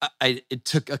it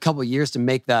took a couple of years to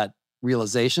make that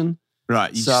realization.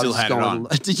 Right, you still had it on.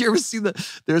 Did you ever see there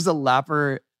was a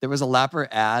lapper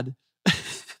ad.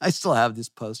 I still have these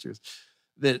posters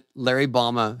that Larry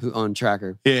Bama, who owned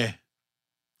Tracker. Yeah.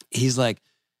 He's like,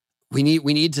 we need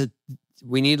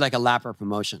like a lapper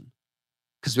promotion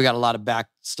because we got a lot of back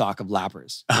stock of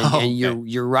lappers, and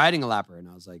you're riding a lapper. And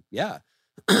I was like, yeah.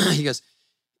 He goes,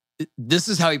 this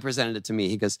is how he presented it to me.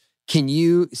 He goes, can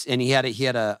you? And he had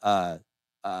a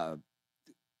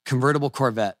convertible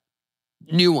Corvette,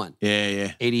 new one.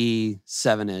 Yeah.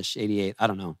 87-ish, 88. I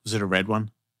don't know. Was it a red one?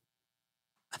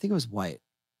 I think it was white.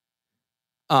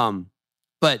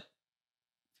 But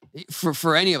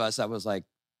for any of us, that was like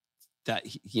that.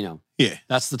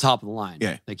 That's the top of the line.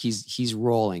 Yeah, like he's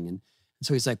rolling, and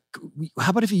so he's like, "How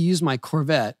about if you use my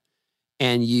Corvette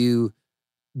and you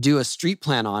do a street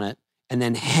plan on it, and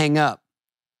then hang up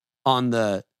on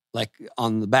the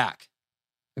back?"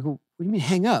 I go, "What do you mean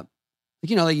hang up?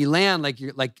 Like like you land like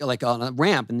you're like on a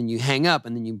ramp, and then you hang up,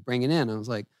 and then you bring it in." I was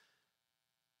like,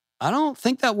 "I don't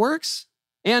think that works."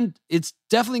 And it's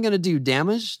definitely going to do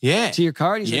damage to your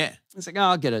car. And he's like, oh,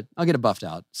 I'll get it buffed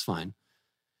out. It's fine.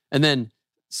 And then,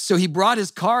 so he brought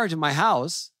his car to my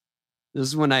house. This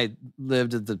is when I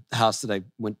lived at the house that I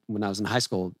went when I was in high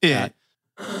school. Yeah.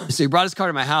 So he brought his car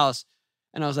to my house,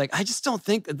 and I was like, I just don't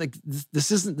think like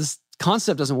this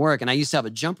concept doesn't work. And I used to have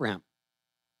a jump ramp,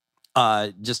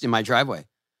 just in my driveway.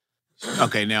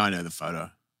 Okay, now I know the photo.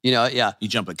 Yeah. You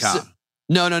jump the car. So,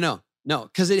 no,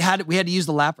 because we had to use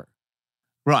the lapper.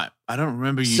 Right. I don't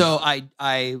remember you. So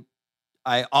I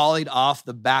ollied off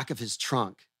the back of his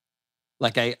trunk.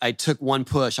 Like I took one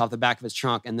push off the back of his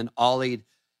trunk and then ollied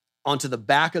onto the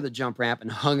back of the jump ramp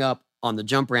and hung up on the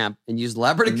jump ramp and used the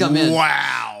lapper to come in.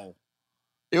 Wow.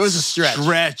 It was a stretch.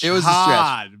 It was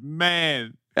hard, a stretch.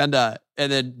 Man. And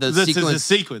then the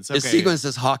sequence. Okay, the sequence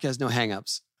says Hawk has no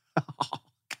hangups. Oh,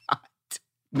 God.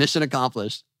 Mission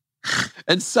accomplished.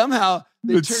 And somehow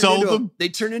they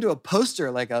turned into a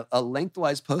poster, like a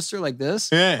lengthwise poster like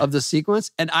this of the sequence.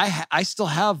 And I still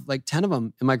have like 10 of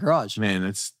them in my garage. Man,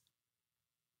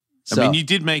 I mean, you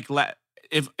did make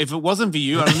if it wasn't for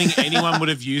you, I don't think anyone would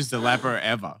have used the lapper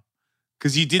ever.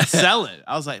 Because you did sell it.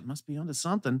 I was like, must be onto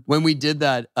something. When we did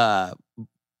that,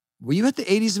 were you at the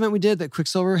 80s event we did at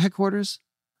Quicksilver headquarters?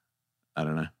 I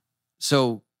don't know.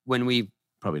 So when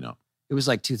probably not. It was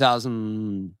like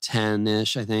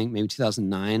 2010-ish, I think, maybe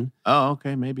 2009. Oh,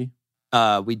 okay, maybe.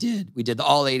 We did the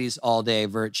all 80s all day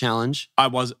vert challenge. I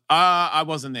wasn't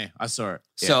there. I saw it.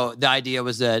 Yeah. So the idea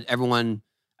was that everyone,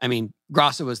 I mean,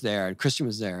 Grosso was there, and Christian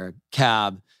was there,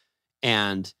 Cab,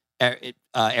 and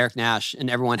Eric Nash, and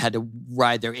everyone had to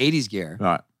ride their 80s gear.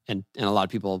 Right. And a lot of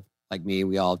people like me,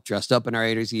 we all dressed up in our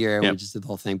 80s gear. Yep. We just did the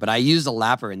whole thing. But I used a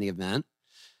lapper in the event,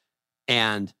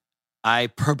 and I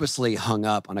purposely hung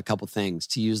up on a couple things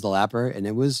to use the lapper, and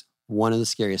it was one of the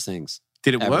scariest things.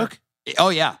 Did it work? Oh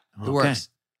yeah, it works.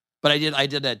 But I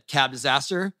did a cab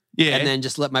disaster, and then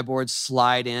just let my board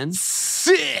slide in.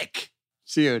 Sick,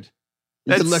 dude.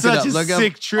 You That's can look such it up. a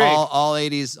sick trick. All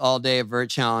 80s all day vert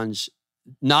challenge,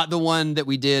 not the one that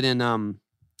we did in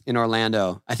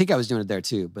Orlando. I think I was doing it there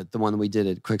too, but the one that we did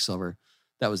at Quicksilver,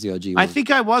 that was the OG one. I think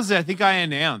I was there. I think I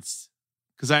announced.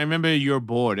 because I remember you're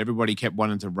bored. Everybody kept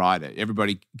wanting to ride it.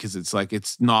 Everybody, because it's like,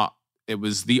 it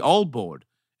was the old board.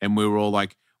 And we were all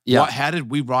like, Yeah. how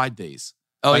did we ride these?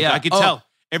 Oh, Like, yeah. I could tell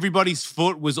everybody's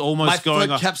foot was almost My going foot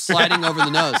off. kept sliding over the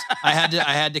nose. I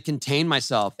had to contain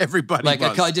myself. Everybody Like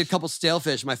was. I did a couple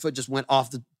stalefish. My foot just went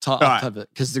off the top Right. of it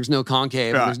because there's no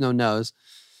concave, Right. and there's no nose.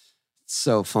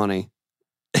 So funny.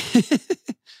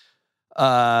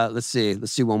 Let's see.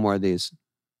 Let's do one more of these.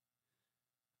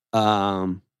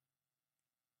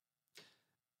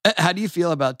 How do you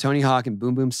feel about Tony Hawk and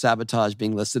Boom Boom Sabotage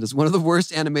being listed as one of the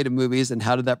worst animated movies, and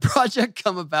how did that project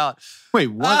come about? Wait,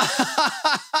 what?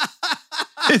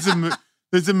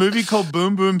 There's a movie called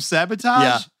Boom Boom Sabotage?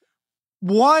 Yeah.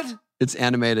 What? It's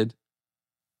animated.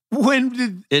 When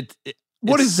did...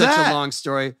 What it's is such that? a long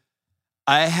story.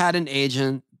 I had an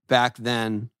agent back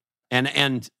then, and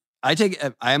I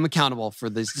am accountable for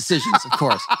these decisions, of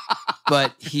course.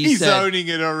 But He's said, owning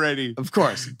it already. of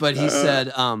course. But he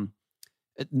said,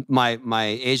 my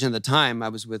agent at the time, I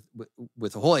was with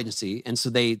a whole agency, and so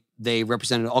they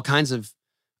represented all kinds of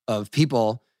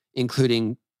people,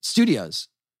 including studios.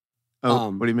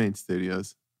 Oh, what do you mean,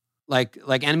 studios? Like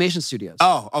animation studios.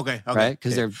 Oh, okay. right?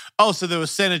 Because they're so they were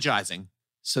synergizing.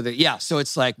 so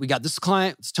it's like we got this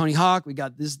client, it's Tony Hawk, we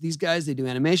got these guys, they do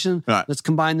animation. Right. Let's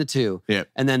combine the two. Yeah.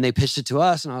 And then they pitched it to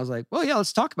us, and I was like, well, yeah,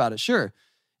 let's talk about it, sure.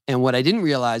 And what I didn't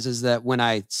realize is that when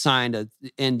I signed a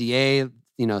NDA,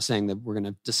 saying that we're going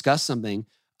to discuss something,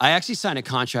 I actually signed a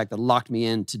contract that locked me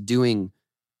into doing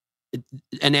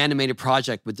an animated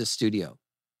project with this studio.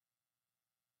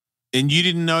 And you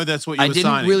didn't know that's what you I were didn't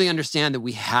signing? really understand that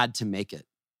we had to make it.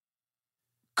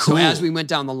 Cool. So as we went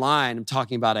down the line, I'm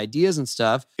talking about ideas and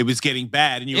stuff. It was getting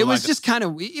bad, and you were It was like... just kind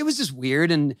of, it was just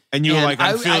weird. And you were like,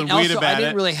 I'm feeling weird about I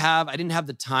it. didn't have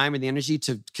the time or the energy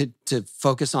to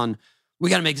focus on, we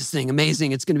got to make this thing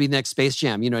amazing. It's going to be the next Space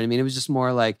Jam. You know what I mean? It was just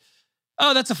more like,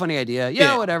 oh, that's a funny idea.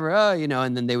 Yeah, whatever. Oh,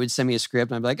 and then they would send me a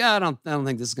script, and I'd be like, oh, I don't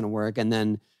think this is going to work. And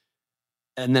then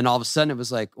all of a sudden it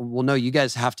was like, well, no, you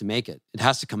guys have to make it. It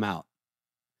has to come out.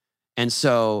 And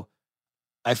so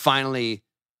I finally,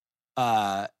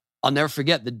 I'll never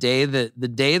forget the day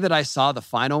that I saw the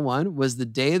final one was the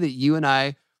day that you and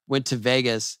I went to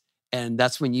Vegas, and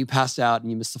that's when you passed out and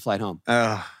you missed the flight home.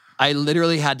 I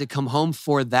literally had to come home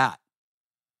for that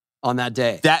on that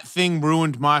day. That thing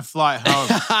ruined my flight home.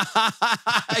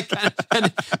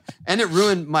 and it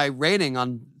ruined my rating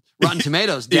on Rotten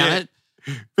Tomatoes, damn it.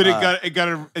 But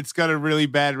it's got a really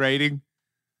bad rating.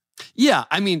 Yeah,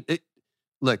 I mean,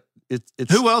 look, it's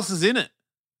Who else is in it?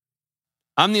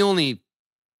 I'm the only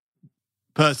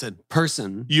person.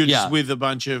 Yeah. You're just with a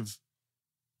bunch of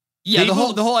Yeah,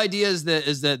 people? the whole idea is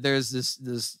that there's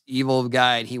this evil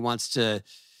guy, and he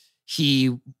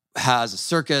has a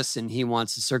circus, and he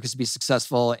wants the circus to be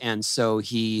successful, and so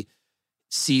he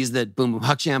sees that Boom Boom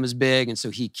Huck Jam is big, and so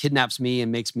he kidnaps me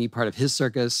and makes me part of his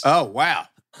circus. Oh, wow.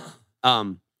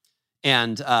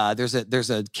 And there's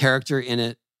a character in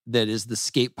it that is the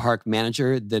skate park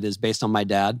manager that is based on my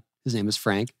dad. His name is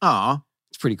Frank. Aw,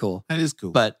 It's pretty cool. that is cool.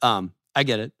 But I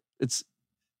get it. It's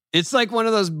like one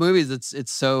of those movies.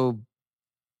 It's so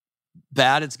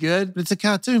bad it's good. But it's a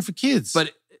cartoon for kids.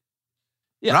 But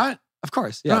yeah, right? of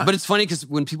course, yeah. Right. But it's funny because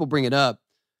when people bring it up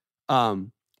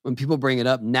now,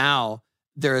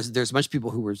 there's a bunch of people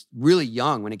who were really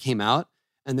young when it came out,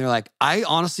 and they're like, I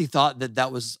honestly thought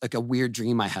that was like a weird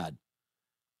dream I had.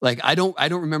 Like I don't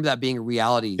remember that being a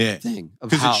reality thing.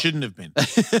 Because it shouldn't have been.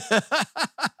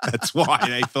 That's why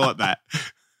they thought that.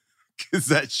 Because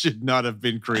that should not have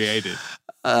been created.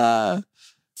 Yeah.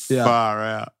 Far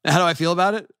out. How do I feel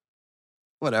about it?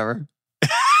 Whatever.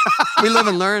 We live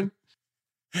and learn.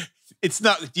 It's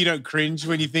not, you don't cringe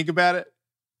when you think about it?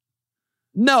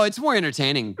 No, it's more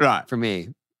entertaining for me.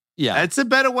 Yeah. It's a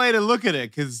better way to look at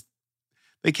it because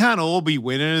they can't all be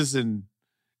winners and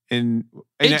it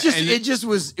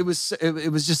was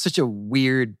just such a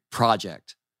weird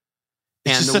project.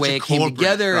 And the way it came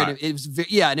together, right.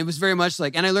 and it was very much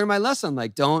like, and I learned my lesson,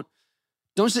 like don't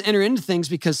just enter into things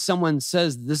because someone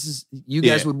says this is, you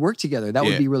guys would work together. That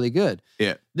would be really good.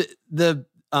 Yeah. The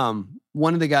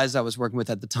one of the guys I was working with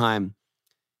at the time,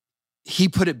 he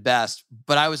put it best,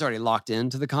 but I was already locked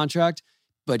into the contract,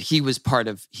 but he was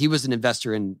an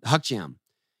investor in Huck Jam,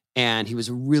 and he was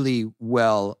a really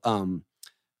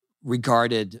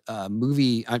regarded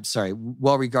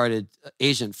well-regarded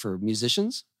agent for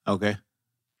musicians. Okay.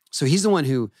 So he's the one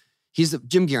Jim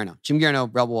Guarino,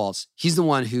 Rebel Waltz. He's the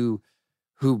one who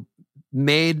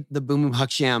made the Boom Boom Huck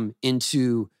Jam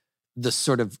into the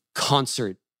sort of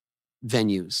concert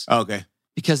venues. Okay.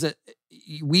 Because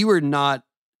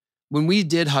when we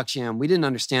did Huck Jam, we didn't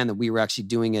understand that we were actually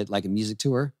doing it like a music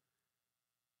tour.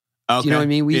 Do you know what I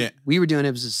mean? Yeah. We were doing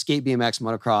it was a skate BMX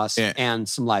motocross Yeah. and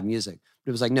some live music. But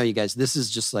it was like, no, you guys, this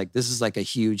is like a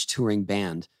huge touring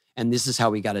band. And this is how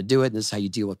we got to do it. And this is how you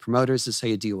deal with promoters. This is how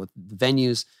you deal with the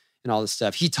venues and all this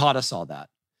stuff. He taught us all that.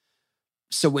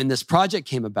 So when this project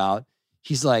came about,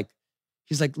 he's like,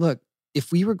 look,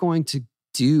 if we were going to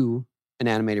do an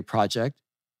animated project,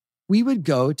 we would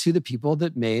go to the people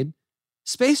that made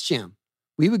Space Jam.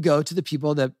 We would go to the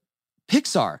people that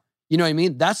Pixar. You know what I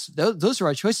mean? Those are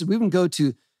our choices. We wouldn't go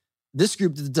to this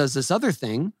group that does this other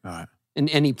thing. All right.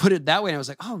 And he put it that way. And I was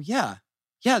like, oh, yeah,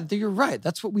 you're right.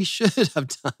 That's what we should have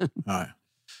done. All right.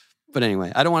 But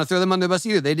anyway, I don't want to throw them under the bus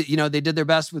either. They did their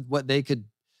best with what they could,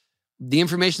 the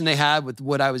information they had with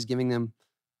what I was giving them.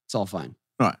 It's all fine.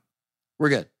 Right. We're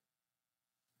good.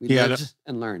 We lived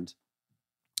and learned.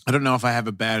 I don't know if I have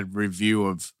a bad review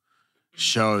of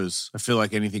shows. I feel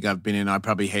like anything I've been in, I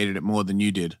probably hated it more than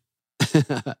you did.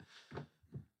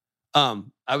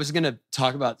 I was going to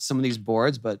talk about some of these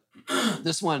boards, but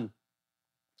this one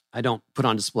I don't put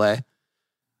on display.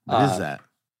 What is that?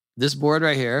 This board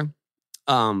right here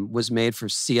was made for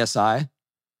CSI.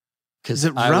 Is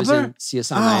it I was rubber? in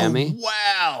CSI Miami.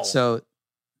 Wow. So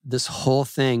this whole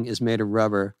thing is made of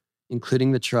rubber,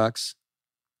 including the trucks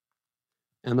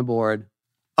and the board.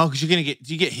 Oh, because do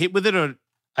you get hit with it or?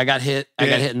 I got hit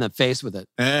in the face with it.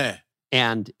 Yeah.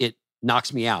 And it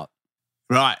knocks me out.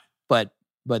 Right.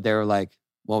 But they were like,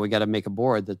 well, we got to make a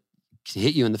board that can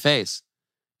hit you in the face.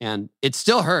 And it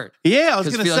still hurt. Yeah, I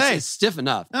was going to say. It's stiff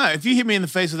enough. No, if you hit me in the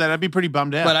face with that, I'd be pretty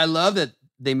bummed out. But I love that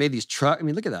they made these trucks. I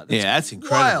mean, look at that. That's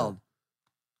incredible.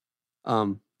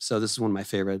 Wild. So this is one of my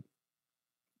favorite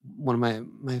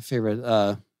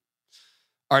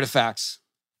artifacts.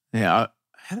 Yeah.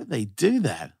 How did they do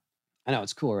that? I know,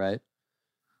 it's cool, right?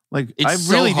 Like, It's I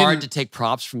so really hard didn't. to take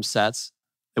props from sets.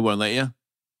 They won't let you.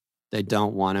 They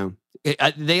don't want to.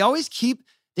 They always keep.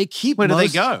 Where do they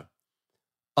go?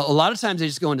 A lot of times they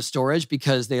just go into storage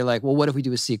because they're like, well, what if we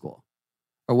do a sequel,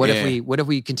 or what if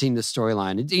we continue the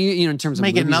storyline? You know, in terms of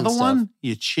Make movies another and stuff. one.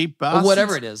 You cheap bastards. Or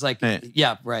whatever it is. Like,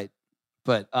 Yeah. right.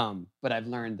 But I've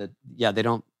learned that they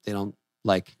don't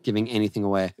like giving anything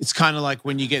away. It's kind of like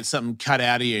when you get something cut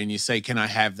out of you and you say, "Can I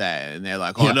have that?" And they're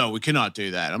like, "Oh no, we cannot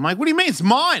do that." I'm like, "What do you mean? It's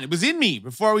mine. It was in me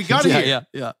before we got here."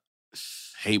 Yeah.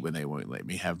 Hate when they won't let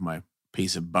me have my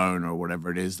piece of bone or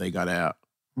whatever it is they got out.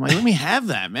 I'm like, let me have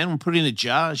that, man. We'll put it in a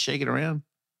jar, shake it around.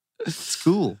 It's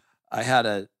cool. I had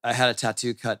a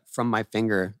tattoo cut from my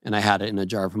finger, and I had it in a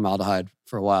jar of formaldehyde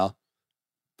for a while,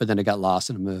 but then it got lost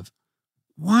in a move.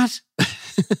 What?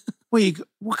 Wait,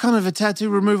 what kind of a tattoo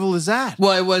removal is that?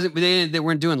 Well, it wasn't. They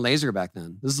weren't doing laser back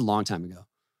then. This is a long time ago.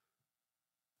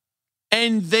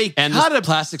 And they And cut this a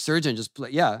plastic surgeon just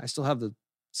I still have the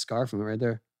scar from it right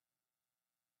there.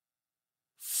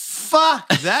 fuck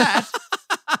that.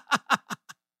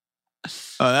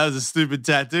 Oh, that was a stupid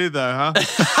tattoo, though, huh?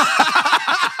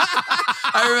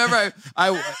 I remember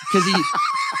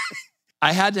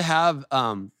I had to have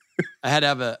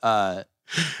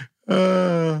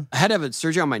a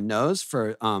surgery on my nose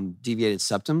for deviated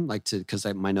septum, because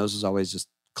my nose was always just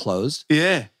closed.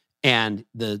 Yeah. And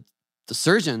the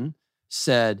surgeon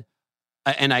said,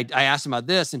 and I asked him about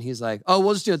this, and he's like, "Oh,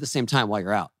 we'll just do it at the same time while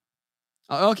you're out."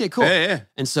 Oh, okay, cool. Yeah.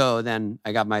 And so then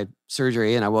I got my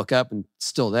surgery, and I woke up and it's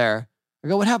still there. I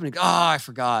go, "What happened?" He goes, "Oh, I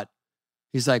forgot."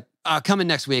 He's like, "Come in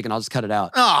next week, and I'll just cut it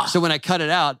out." Oh. So when I cut it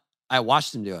out, I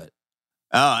watched him do it.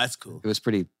 Oh, that's cool. It was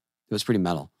pretty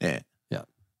metal. Yeah. Yeah.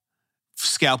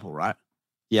 Scalpel, right?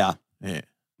 Yeah. Yeah.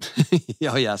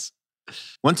 Oh, yes.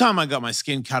 One time I got my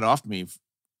skin cut off me,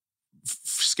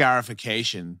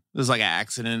 scarification. It was like an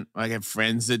accident. I have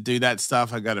friends that do that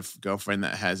stuff. I got a girlfriend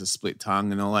that has a split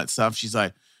tongue and all that stuff. She's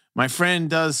like, my friend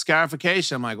does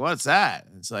scarification. I'm like, what's that?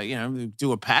 It's like, they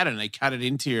do a pattern. They cut it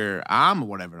into your arm or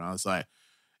whatever. And I was like,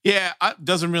 yeah, it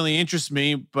doesn't really interest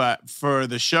me, but for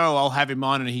the show, I'll have him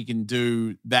on and he can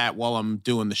do that while I'm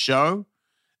doing the show.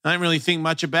 I don't really think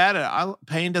much about it.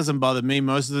 Pain doesn't bother me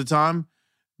most of the time,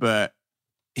 but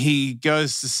he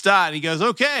goes to start and he goes,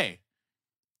 okay,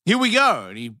 here we go.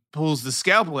 And he pulls the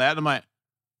scalpel out. And I'm like,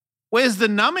 where's the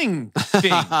numbing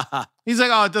thing? He's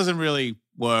like, oh, it doesn't really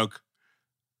work.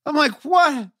 I'm like,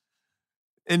 what?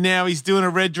 And now he's doing a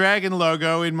Red Dragon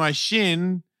logo in my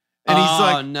shin. And he's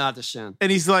like, not the shin.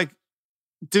 And he's like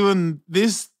doing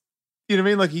this, you know what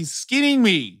I mean? Like he's skinning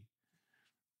me.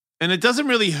 And it doesn't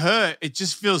really hurt. It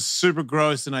just feels super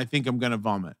gross. And I think I'm going to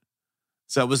vomit.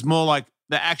 So it was more like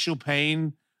the actual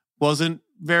pain wasn't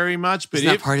very much, but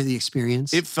Isn't that part of the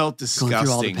experience? It felt disgusting. Going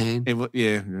through all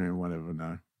the pain? Whatever.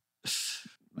 No,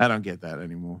 I don't get that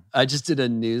anymore. I just did a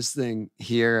news thing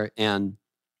here, and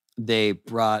they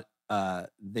brought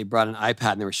they brought an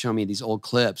iPad and they were showing me these old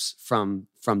clips from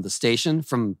the station,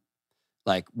 from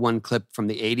like one clip from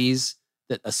the 80s,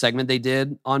 that a segment they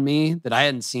did on me that I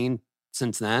hadn't seen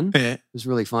since then. Yeah. It was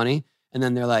really funny. And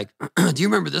then they're like, do you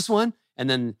remember this one? And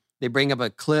then they bring up a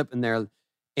clip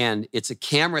and it's a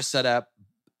camera set up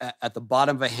at the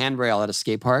bottom of a handrail at a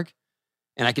skate park.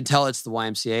 And I could tell it's the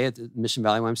YMCA, at the Mission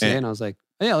Valley YMCA. Yeah. And I was like,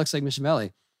 oh, yeah, it looks like Mission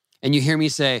Valley. And you hear me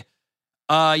say,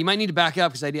 you might need to back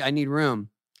up because I need room.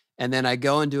 And then I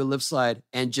go and do a lip slide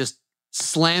and just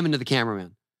slam into the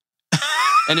cameraman.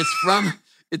 And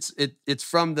it's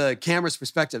from the camera's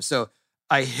perspective. So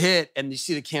I hit and you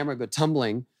see the camera go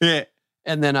tumbling. Yeah.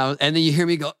 And then you hear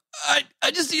me go,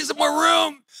 I just need some more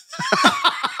room.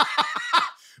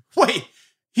 Wait,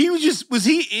 was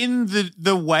he in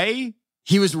the way?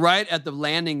 He was right at the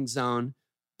landing zone.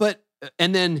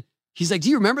 And then he's like, do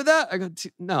you remember that? I go,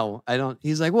 no, I don't.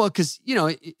 He's like, well, because,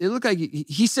 it looked like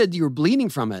he said you were bleeding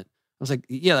from it. I was like,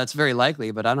 yeah, that's very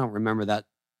likely, but I don't remember that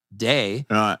day.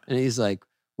 Right. And he's like,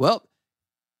 well,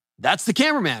 that's the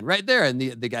cameraman right there. And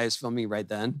the guy who's filming right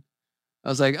then. I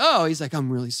was like, oh, he's like,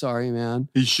 I'm really sorry, man.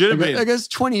 He should have been. I guess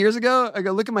 20 years ago, I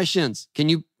go, look at my shins. Can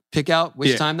you pick out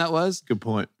which time that was? Good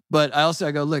point. But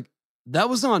I go, look, that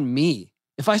was on me.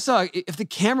 If the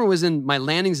camera was in my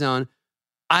landing zone,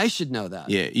 I should know that.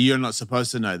 Yeah, you're not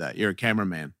supposed to know that. You're a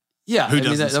cameraman. Yeah, Who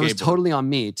doesn't that was skateboard? totally on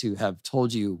me to have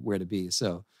told you where to be.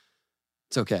 So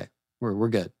it's okay. We're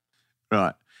good.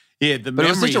 Right. Yeah, But it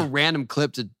was such a random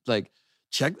clip to like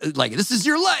check. Like, this is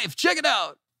your life. Check it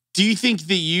out. Do you think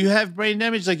that you have brain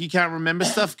damage? Like you can't remember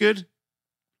stuff good?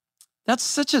 That's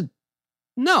such a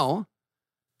no.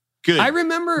 Good. I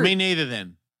remember. Me neither.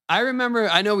 Then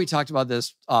I know we talked about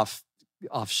this off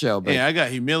show, but yeah, I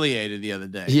got humiliated the other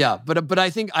day. yeah, but I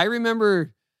think I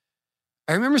remember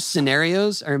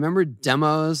scenarios. I remember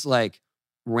demos, like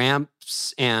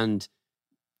ramps and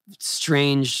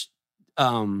strange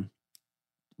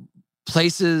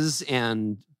places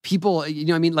and people. You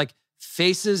know what I mean? Like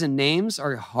faces and names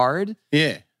are hard.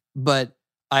 Yeah. But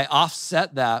I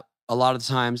offset that a lot of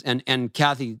times, and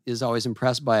Kathy is always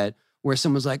impressed by it, where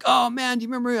someone's like, oh man, do you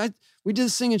remember we did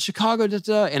this thing in Chicago,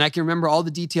 and I can remember all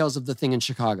the details of the thing in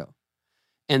Chicago.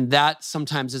 And that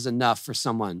sometimes is enough for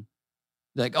someone.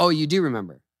 Like, oh, you do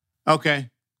remember. Okay.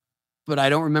 But I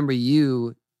don't remember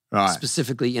you Right.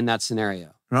 specifically in that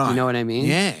scenario. Right. Do you know what I mean?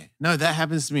 Yeah. No, that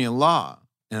happens to me a lot.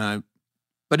 And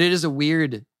But it is a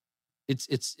weird,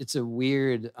 it's a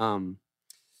weird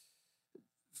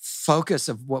focus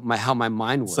of how my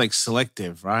mind works. it's like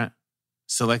selective, right?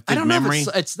 Selective I don't know memory.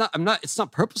 if it's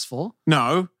not purposeful.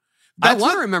 No. I That's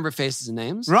want to what- remember faces and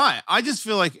names. Right. I just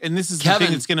feel like, and this is the Kevin-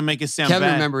 thing that's going to make us sound Kevin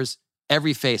bad. remembers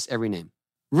every face, every name.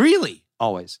 Really?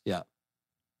 Always. Yeah.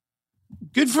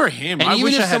 Good for him. And I even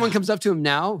wish if I had- someone comes up to him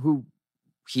now who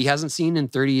he hasn't seen in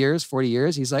 30 years, 40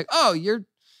 years, he's like, oh, you're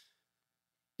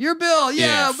Bill. Yeah.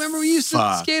 Yeah, Remember we used to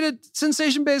fuck. skate at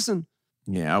Sensation Basin.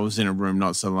 Yeah, I was in a room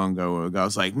not so long ago where a guy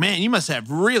was like, man, you must have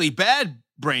really bad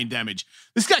brain damage.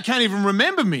 This guy can't even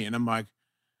remember me. And I'm like,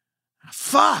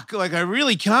 fuck, like I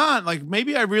really can't. Like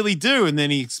maybe I really do. And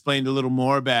then he explained a little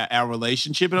more about our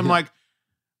relationship. And I'm like,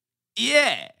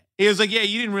 yeah. He was like, yeah,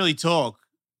 you didn't really talk.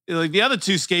 Like the other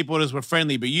two skateboarders were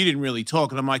friendly, but you didn't really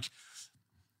talk. And I'm like,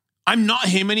 I'm not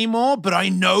him anymore, but I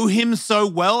know him so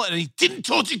well. And he didn't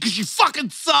talk to you because you fucking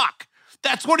suck.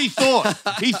 That's what he thought.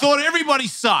 He thought everybody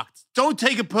sucked. Don't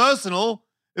take it personal.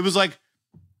 It was like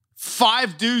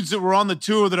 5 dudes that were on the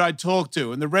tour that I talked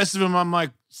to. And the rest of them, I'm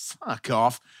like, fuck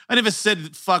off. I never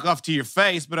said fuck off to your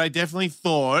face, but I definitely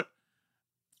thought,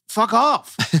 fuck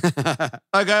off.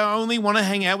 Like I only want to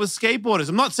hang out with skateboarders.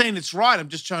 I'm not saying it's right. I'm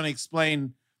just trying to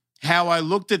explain how I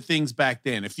looked at things back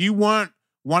then. If you weren't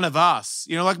one of us,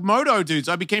 like moto dudes,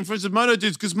 I became friends with moto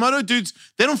dudes because moto dudes,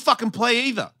 they don't fucking play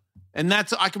either. And I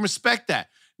can respect that.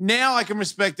 Now I can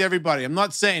respect everybody. I'm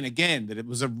not saying, again, that it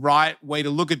was a right way to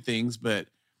look at things, but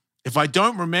if I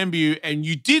don't remember you and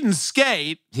you didn't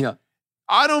skate, Yeah.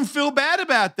 I don't feel bad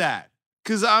about that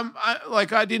because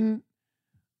I didn't.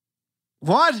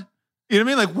 What? You know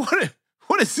what I mean? Like,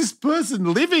 what is this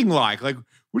person living like? Like,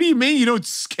 what do you mean you don't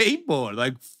skateboard?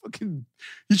 Like, fucking,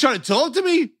 you trying to talk to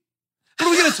me? What are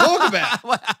we going to talk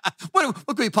about? what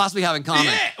could we possibly have in common?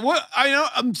 Yeah, well,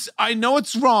 I know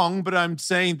it's wrong, but I'm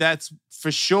saying that's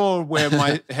for sure where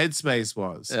my headspace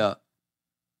was. Yeah.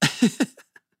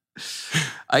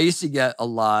 I used to get a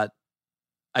lot.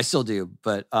 I still do,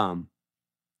 but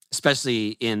especially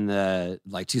in the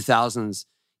 2000s,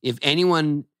 if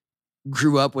anyone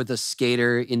grew up with a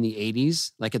skater in the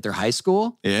 80s, like at their high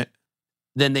school, Yeah,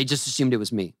 then they just assumed it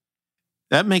was me.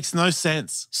 that makes no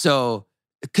sense. So,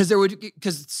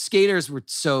 because skaters were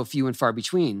so few and far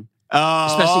between. Oh,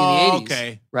 especially in the 80s.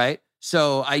 Okay. Right?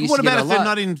 So I used What to get about it a if they're lot.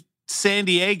 not in San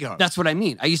Diego? That's what I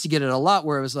mean. I used to get it a lot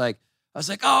where it was like, I was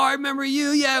like, oh, I remember you.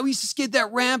 Yeah, we used to skate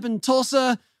that ramp in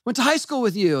Tulsa. Went to high school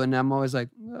with you. And I'm always like,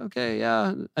 okay,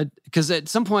 yeah. Because at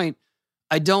some point,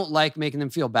 I don't like making them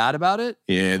feel bad about it.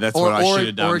 Yeah, that's what I should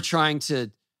have done. Or trying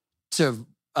to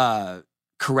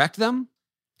correct them.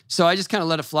 So I just kind of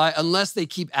let it fly unless they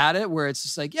keep at it where it's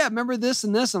just like, yeah, remember this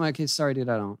and this. I'm like, okay, sorry, dude,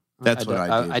 I don't. That's what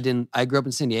I did. I grew up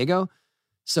in San Diego.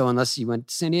 So unless you went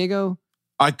to San Diego.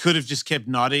 I could have just kept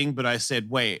nodding, but I said,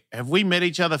 wait, have we met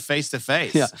each other face to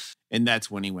face? Yeah. And that's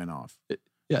when he went off.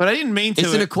 Yeah. But I didn't mean to.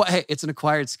 It's an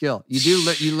acquired skill.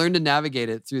 You learn to navigate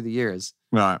it through the years.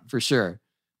 Right. For sure.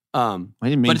 I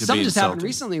didn't mean but to something be just happened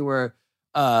recently where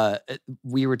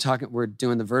we're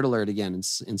doing the Vert Alert again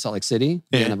in Salt Lake City,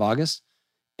 the end of August.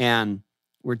 And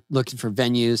we're looking for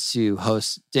venues to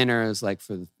host dinners, like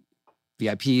for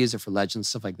VIPs or for legends,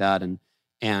 stuff like that.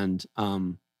 And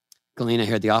Galena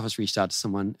here at the office reached out to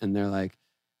someone and they're like,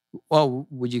 well,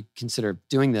 would you consider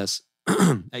doing this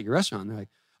at your restaurant? And they're like,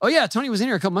 oh yeah, Tony was in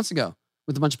here a couple months ago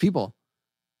with a bunch of people.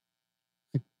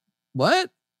 Like, what?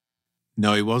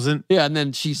 No, he wasn't. Yeah. And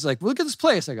then she's like, well, look at this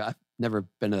place. I go, I've never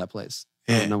been to that place.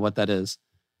 I don't know what that is.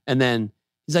 And then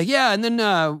he's like, yeah. And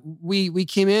then we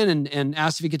came in and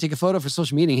asked if he could take a photo for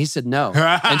social media. And he said no.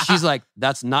 And she's like,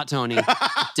 that's not Tony. It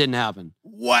didn't happen.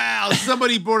 Wow.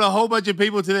 Somebody brought a whole bunch of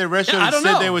people to their restaurant and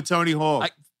said they were Tony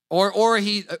Hawk. Or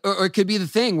it could be the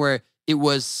thing where it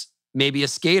was maybe a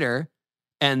skater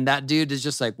and that dude is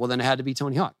just like, well, then it had to be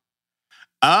Tony Hawk.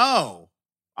 Oh,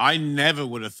 I never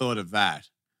would have thought of that.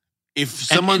 If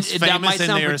someone's famous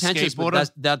and they're a skateboarder.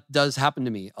 That does happen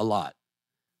to me a lot.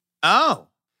 Oh.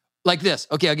 Like this.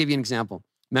 Okay, I'll give you an example.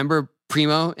 Remember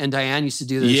Primo and Diane used to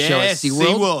do the show at SeaWorld?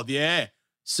 SeaWorld, yeah.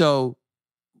 So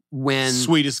when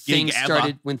sweetest gig things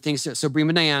started, so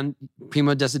Primo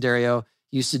Desiderio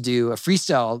used to do a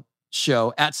freestyle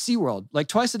show at SeaWorld, like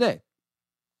twice a day.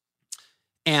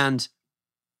 And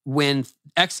when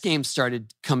X Games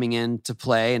started coming into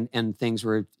play and things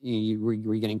were, you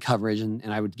were getting coverage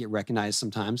and I would get recognized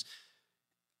sometimes,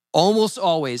 almost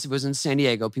always, if it was in San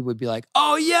Diego, people would be like,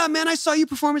 oh yeah, man, I saw you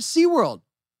perform at SeaWorld.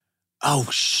 Oh,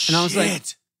 shit. And I was like,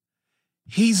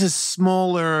 he's a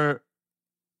smaller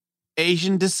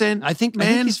Asian descent. I think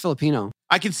he's Filipino.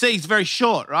 I can say he's very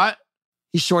short, right?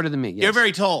 He's shorter than me. Yes. You're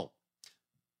very tall.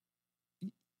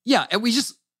 Yeah, and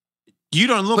you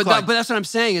don't look like. But that's what I'm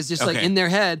saying is just like in their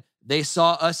head, they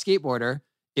saw a skateboarder.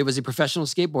 It was a professional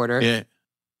skateboarder. Yeah.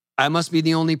 I must be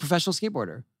the only professional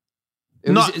skateboarder.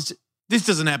 This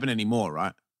doesn't happen anymore,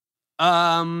 right?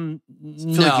 I feel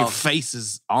like your face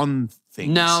is on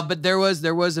things. No, but there was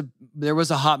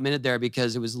a hot minute there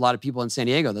because it was a lot of people in San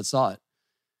Diego that saw it.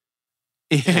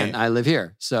 Yeah. And I live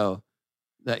here, so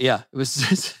it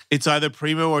was. It's either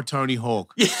Primo or Tony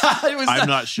Hawk. Yeah, it was. I'm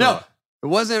not sure. No, it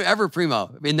wasn't ever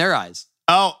Primo in their eyes.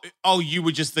 Oh, you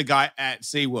were just the guy at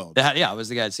SeaWorld. I was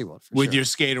the guy at SeaWorld with your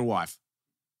skater wife.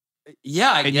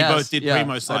 Yeah, I guess. You both did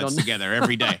Primo slides together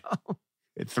every day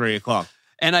at 3:00.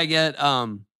 And I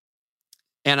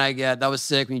get that was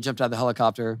sick when you jumped out of the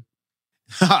helicopter.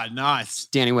 Nice.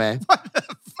 Danny Way. What the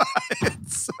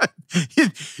fuck?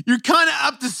 You're kind of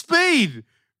up to speed.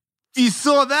 You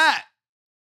saw that.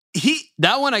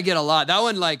 That one I get a lot. That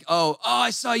one like,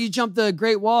 I saw you jump the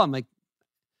Great Wall. I'm like,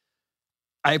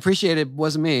 I appreciate it.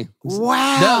 Wasn't me.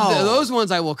 Wow. Those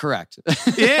ones I will correct.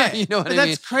 Yeah. You know what I mean?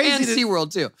 That's crazy. And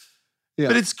SeaWorld too. Yeah.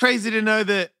 But it's crazy to know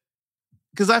that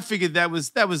because I figured that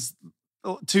was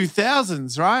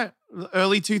 2000s, right?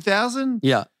 Early 2000?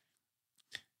 Yeah.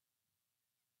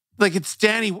 Like it's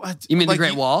Danny. You mean like the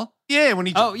Great Wall? Yeah. When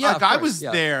he. Oh yeah. Like I was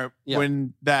there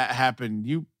when that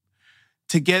happened.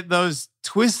 To get those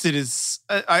twisted is.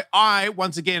 I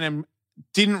once again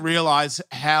didn't realize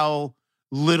how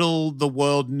little the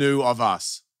world knew of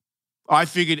us. I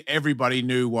figured everybody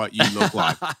knew what you look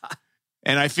like.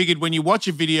 And I figured when you watch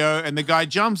a video and the guy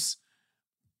jumps,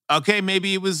 okay,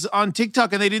 maybe it was on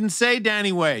TikTok and they didn't say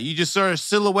Danny Way. You just saw a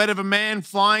silhouette of a man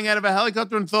flying out of a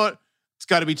helicopter and thought, it's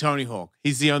got to be Tony Hawk.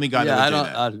 He's the only guy that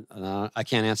would do that. I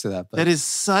can't answer that. But. That is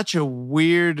such a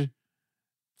weird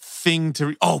thing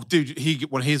to... Oh, dude,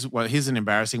 here's an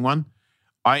embarrassing one.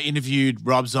 I interviewed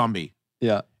Rob Zombie.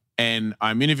 Yeah. And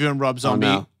I'm interviewing Rob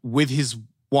Zombie with his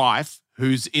wife,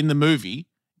 who's in the movie,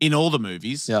 in all the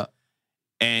movies. Yeah.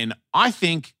 And I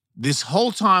think this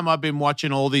whole time I've been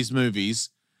watching all these movies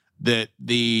that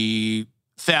the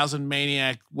Thousand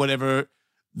Maniac, whatever,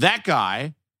 that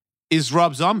guy is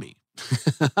Rob Zombie.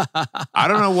 I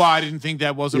don't know why I didn't think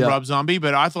that wasn't Rob Zombie,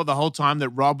 but I thought the whole time that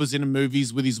Rob was in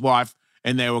movies with his wife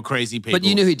and they were crazy people. But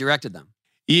you knew he directed them.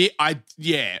 Yeah.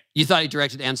 You thought he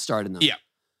directed and starred in them. Yeah.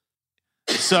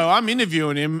 So I'm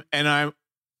interviewing him, and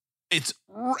it's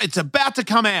about to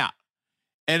come out,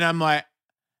 and I'm like,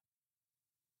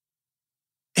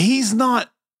 he's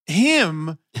not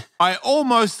him. I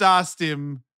almost asked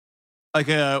him, like,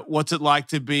 what's it like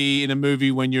to be in a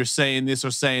movie when you're saying this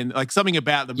or saying like something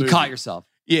about the movie. You caught yourself.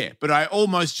 Yeah, but I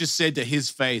almost just said to his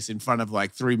face in front of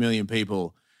like 3 million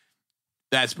people,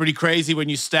 that's pretty crazy when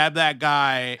you stab that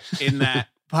guy in that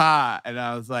part. And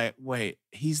I was like, wait,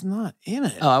 he's not in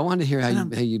it. Oh, I wanted to hear how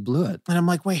you blew it. And I'm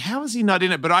like, wait, how is he not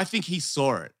in it? But I think he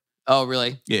saw it. Oh,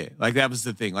 really? Yeah, like that was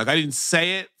the thing. Like I didn't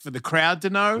say it for the crowd to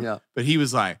know, Yeah. but he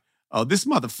was like, oh, this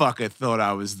motherfucker thought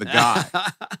I was the guy.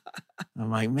 I'm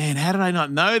like, man, how did I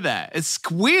not know that? It's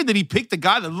weird that he picked a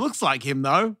guy that looks like him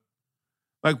though.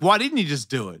 Like, why didn't he just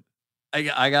do it?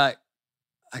 I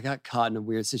got caught in a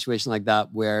weird situation like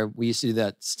that where we used to do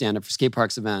that stand up for skate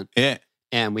parks event. Yeah.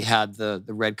 And we had the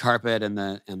red carpet and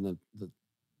the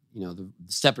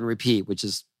step and repeat, which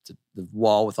is the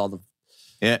wall with all the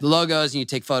logos, and you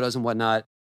take photos and whatnot.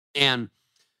 And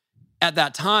at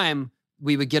that time,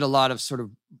 we would get a lot of sort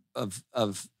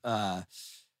of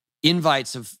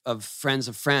invites of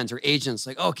friends or agents,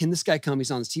 like, oh, can this guy come?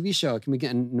 He's on this TV show. Can we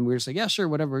get? And we were just like, yeah, sure,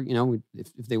 whatever. You know,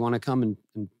 if they want to come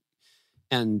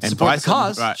and support the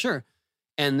cause, right. Sure.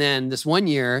 And then this one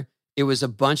year, it was a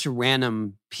bunch of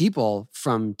random people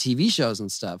from TV shows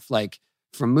and stuff, like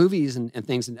from movies and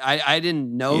things. And I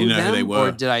didn't know who them, they were.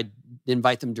 or did I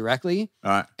invite them directly?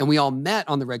 All right. And we all met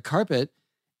on the red carpet,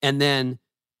 and then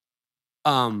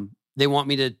they want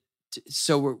me to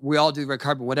so we all do the red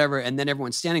carpet, whatever, and then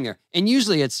everyone's standing there. And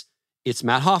usually it's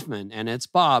Matt Hoffman and it's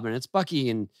Bob and it's Bucky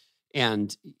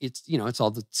and it's, you know, it's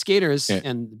all the skaters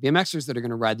and the BMXers that are going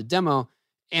to ride the demo,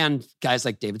 and guys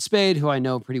like David Spade, who I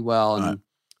know pretty well, and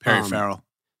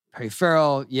Perry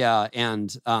Farrell. Yeah.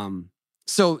 And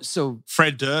so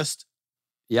Fred Durst.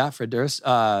 Yeah, Fred Durst.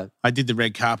 I did the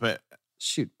red carpet.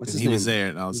 Shoot, what's his name? name? He was there,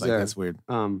 and I was like, that's weird.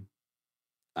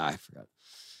 I forgot.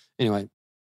 Anyway.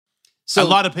 So a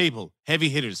lot of people, heavy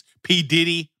hitters, P.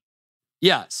 Diddy.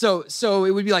 Yeah. So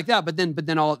it would be like that. But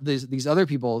then all these other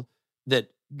people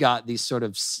that got these sort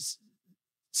of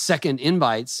second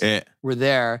invites were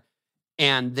there.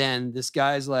 And then this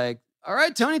guy's like, all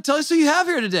right, Tony, tell us who you have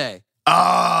here today.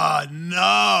 Oh,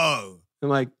 no. I'm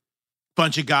like,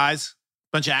 bunch of guys,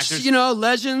 bunch of actors. You know,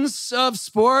 legends of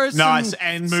sports. Nice.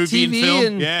 And movie TV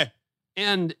and film.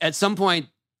 And at some point,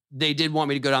 they did want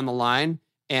me to go down the line.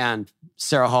 And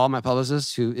Sarah Hall, my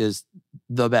publicist, who is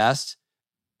the best,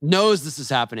 knows this is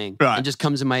happening, and just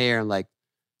comes in my ear and like,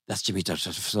 that's Jimmy.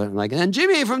 I'm like, and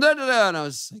Jimmy from da da da. And I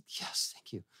was like, yes,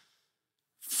 thank you.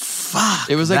 Fuck.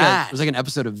 It was like an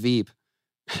episode of Veep.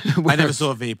 I never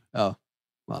saw Veep. Oh,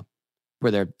 well,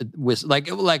 where they're like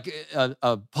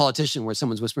a politician where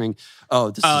someone's whispering, "Oh,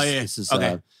 this is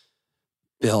okay.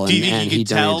 Bill." Do you think and you he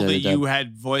could tell that donated you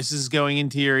had voices going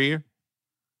into your ear?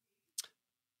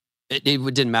 It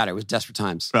didn't matter. It was desperate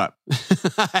times. Right.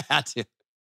 I had to.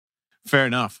 Fair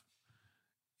enough.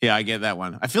 Yeah, I get that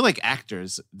one. I feel like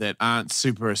actors that aren't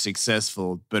super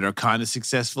successful but are kind of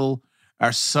successful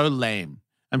are so lame.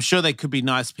 I'm sure they could be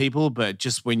nice people, but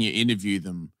just when you interview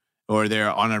them or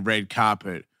they're on a red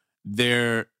carpet,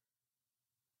 they're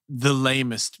the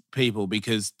lamest people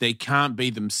because they can't be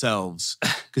themselves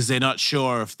because they're not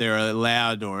sure if they're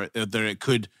allowed or that it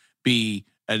could be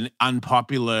an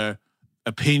unpopular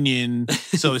opinion.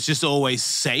 So it's just always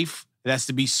safe. It has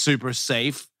to be super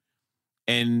safe.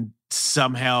 And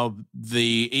somehow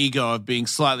the ego of being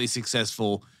slightly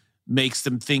successful makes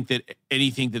them think that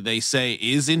anything that they say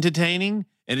is entertaining,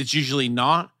 and it's usually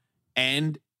not.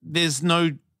 And there's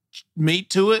no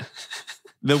meat to it.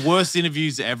 The worst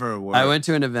interviews ever were. I went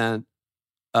to an event.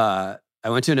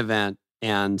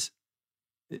 And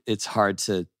it's hard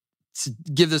to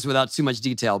give this without too much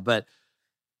detail, but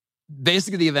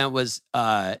basically the event was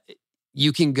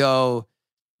you can go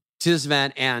to this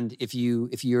event, and if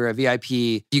you're a VIP,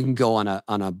 you can go on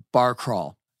a bar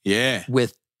crawl. Yeah.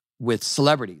 With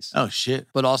celebrities. Oh shit.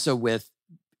 But also with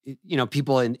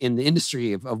people in the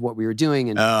industry of what we were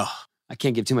doing. And I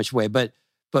can't give too much away, but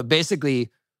basically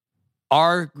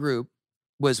our group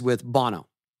was with Bono.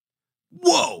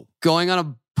 Whoa. Going on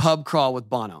a pub crawl with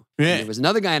Bono. Yeah. And there was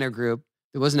another guy in our group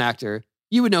that was an actor.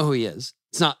 You would know who he is.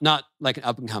 It's not like an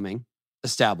up and coming,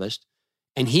 established.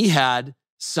 And he had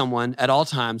someone at all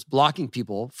times blocking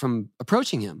people from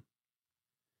approaching him.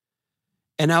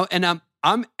 And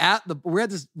I'm at we're at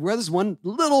this one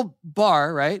little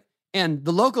bar, right? And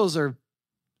the locals are,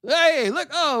 hey, look,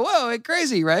 oh, whoa,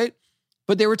 crazy, right?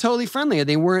 But they were totally friendly.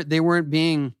 They weren't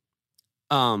being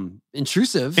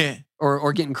intrusive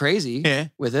or getting crazy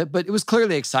with it, but it was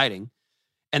clearly exciting.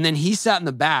 And then he sat in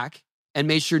the back and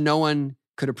made sure no one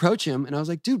could approach him. And I was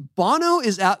like, dude, Bono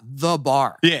is at the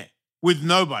bar. Yeah, with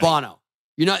nobody. Bono.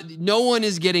 No one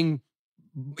is getting,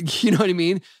 you know what I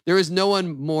mean? There is no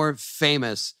one more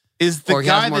famous Is the or he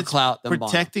guy has more that's clout than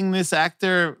protecting this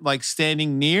actor like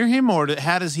standing near him, or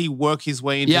how does he work his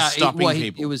way into stopping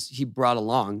people? He brought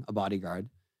along a bodyguard.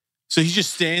 So he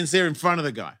just stands there in front of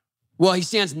the guy. Well, he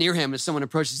stands near him. If someone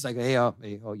approaches, he's like, hey,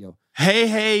 yo.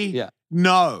 Hey, Yeah.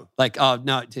 no. Like, oh,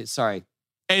 no, sorry.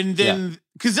 And then,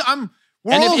 because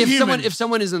we're And all if human.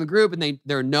 someone is in the group and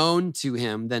they're known to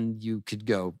him, then you could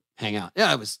go hang out.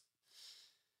 Yeah, it was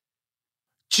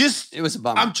a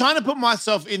bummer. I'm trying to put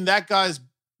myself in that guy's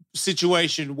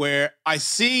situation where I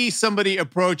see somebody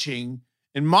approaching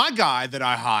and my guy that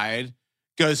I hired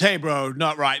goes, hey, bro,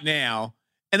 not right now.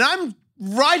 And I'm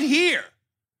right here.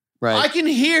 Right. I can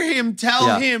hear him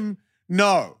tell him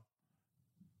no.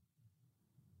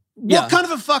 Yeah. What kind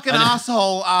of a fucking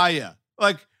asshole are you?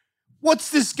 Like, what's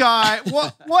this guy?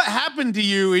 What happened to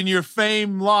you in your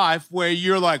fame life where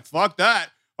you're like, fuck that.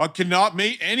 I cannot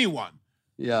meet anyone.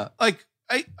 Yeah. Like,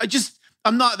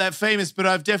 I'm not that famous, but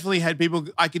I've definitely had people,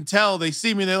 I can tell they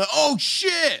see me and they're like, oh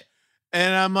shit.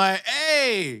 And I'm like,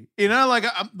 hey, like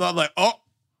I'm not like, oh,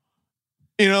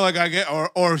 like I get,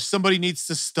 or somebody needs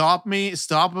to stop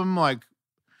them. Like,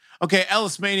 okay,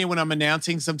 Ellis Mania, when I'm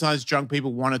announcing, sometimes drunk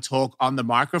people want to talk on the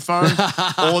microphone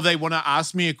or they want to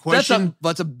ask me a question.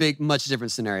 That's a big, much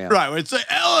different scenario. Right. Where it's like,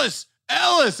 Ellis.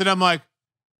 And I'm like,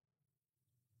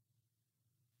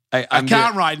 I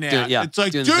can't right now. It's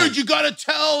like, dude, you got to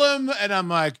tell him. And I'm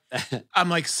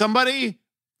like, somebody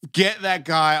get that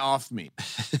guy off me.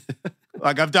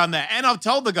 Like I've done that. And I've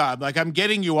told the guy, I'm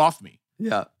getting you off me.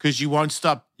 Yeah. Because you won't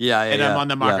stop. And I'm on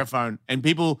the microphone. And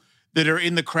people that are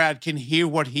in the crowd can hear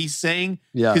what he's saying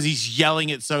because he's yelling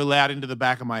it so loud into the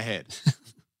back of my head.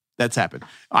 That's happened.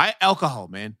 Alcohol,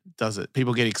 man, does it.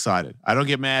 People get excited. I don't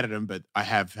get mad at him, but I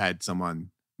have had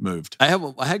someone moved. I had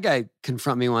a guy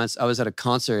confront me once. I was at a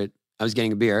concert. I was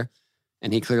getting a beer,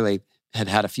 and he clearly had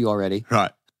a few already.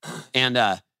 Right. And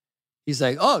he's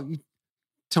like, "Oh,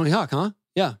 Tony Hawk, huh?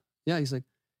 Yeah. He's like,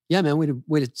 "Yeah, man,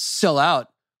 way to sell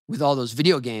out with all those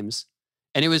video games."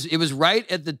 And it was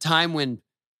right at the time when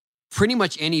pretty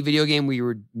much any video game we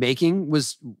were making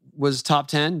was top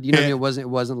 10. You know what I mean? It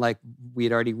wasn't like we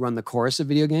had already run the course of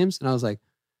video games. And I was like,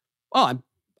 "Oh,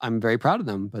 I'm very proud of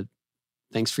them, but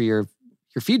thanks for your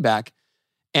feedback."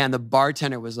 And the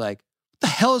bartender was like, "What the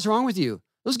hell is wrong with you?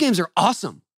 Those games are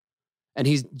awesome." And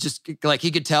he's just like,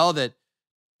 he could tell that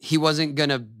he wasn't going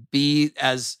to be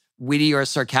as witty or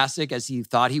sarcastic as he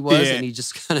thought he was. Yeah. And he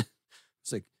just kind of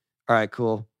was like, all right,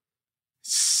 cool.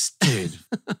 Dude,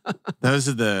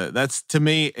 that's to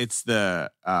me, it's a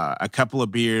couple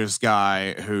of beers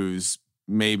guy who's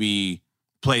maybe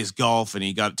plays golf and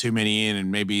he got too many in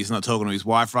and maybe he's not talking to his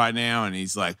wife right now. And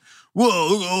he's like, whoa,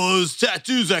 look at all those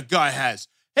tattoos that guy has.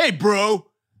 Hey, bro,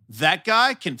 that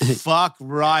guy can fuck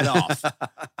right off.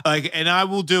 And I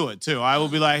will do it too. I will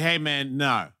be like, hey man,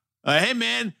 no. Hey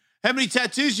man, how many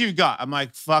tattoos you got? I'm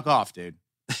like, fuck off, dude.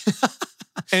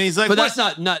 And he's like, but that's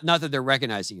not that they're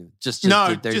recognizing you. Just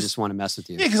no, they just want to mess with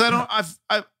you. Yeah, because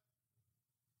I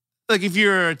like if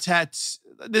you're a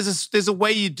there's a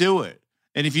way you do it.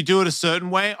 And if you do it a certain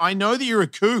way, I know that you're a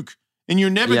kook and you're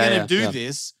never going to do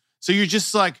this. So you're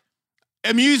just like,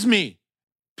 amuse me,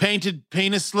 painted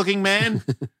penis looking man.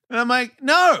 And I'm like,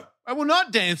 no, I will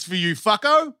not dance for you,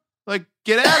 fucko. Like,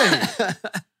 get out of here.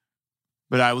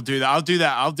 But I will do that. I'll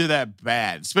do that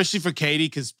bad, especially for Katie,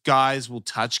 because guys will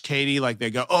touch Katie. Like they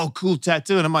go, oh, cool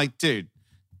tattoo. And I'm like, dude,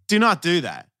 do not do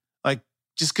that. Like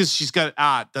just because she's got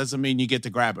art doesn't mean you get to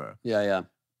grab her. Yeah.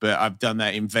 But I've done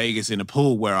that in Vegas in a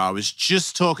pool where I was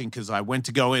just talking because I went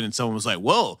to go in and someone was like,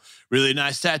 whoa, really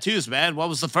nice tattoos, man. What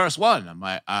was the first one? I'm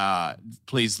like,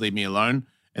 please leave me alone.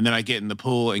 And then I get in the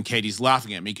pool and Katie's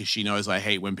laughing at me because she knows I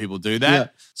hate when people do that. Yeah.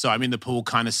 So I'm in the pool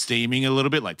kind of steaming a little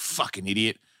bit like, fucking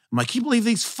idiot. I'm like, can you believe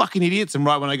these fucking idiots? And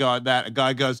right when I go like that, a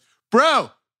guy goes,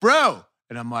 bro.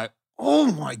 And I'm like,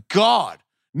 oh my God,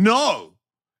 no.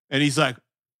 And he's like,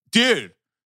 dude,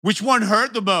 which one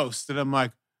hurt the most? And I'm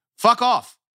like, fuck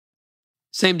off.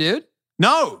 Same dude?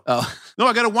 No. Oh. No,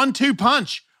 I got a 1-2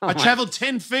 punch. I traveled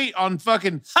 10 feet on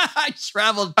fucking... I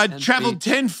traveled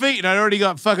 10 feet and I already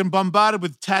got fucking bombarded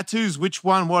with tattoos. Which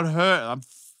one would hurt? I'm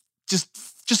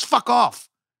just fuck off.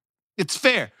 It's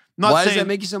fair. Why does that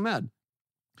make you so mad?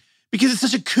 Because it's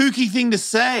such a kooky thing to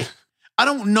say. I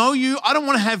don't know you. I don't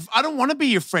want to be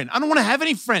your friend. I don't want to have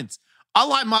any friends.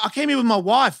 I came here with my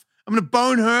wife. I'm going to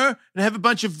bone her and have a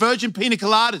bunch of virgin pina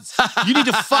coladas. You need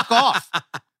to fuck off.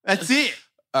 That's it.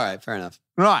 All right, fair enough.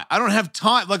 Right. I don't have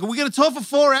time. Like, are we going to talk for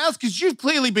 4 hours? Because you've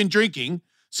clearly been drinking.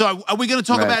 So are we going to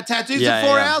talk Right. about tattoos Yeah, in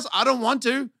 4 yeah. hours? I don't want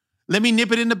to. Let me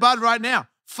nip it in the bud right now.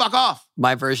 Fuck off.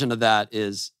 My version of that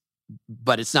is,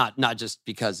 but it's not just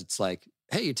because it's like,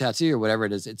 hey, you tattoo or whatever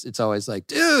it is. It's always like,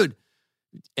 dude.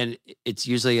 And it's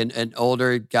usually an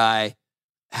older guy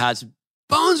has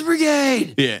Bones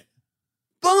Brigade. Yeah.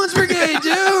 Bones Brigade,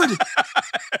 dude.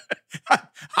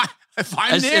 If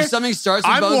I'm there, If something starts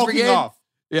with I'm Bones walking Brigade, off.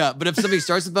 yeah. But if something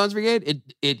starts with Bones Brigade,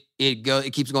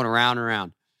 it keeps going around and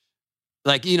around.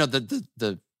 Like, you know,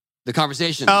 the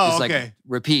conversation Oh, is like okay.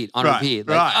 repeat on Right, repeat.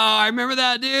 Like, right. oh, I remember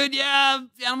that, dude. Yeah,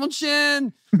 Animal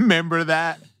Chin. Remember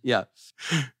that? Yeah.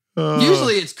 Oh.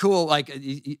 Usually it's cool. Like,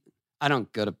 I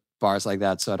don't go to bars like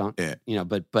that, so I don't. Yeah. You know,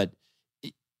 but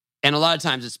and a lot of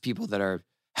times it's people that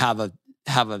have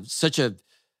such a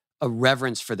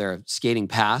reverence for their skating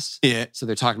past. Yeah. So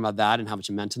they're talking about that and how much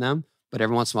it meant to them. But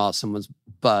every once in a while, someone's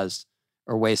buzzed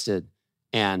or wasted,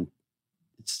 and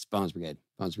it's Bones Brigade,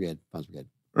 Bones Brigade, Bones Brigade.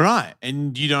 Right.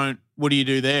 And what do you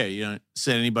do there? You don't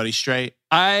set anybody straight?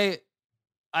 I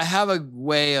have a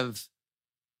way of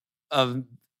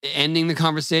ending the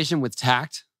conversation with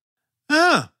tact.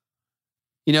 Huh.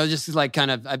 You know, just like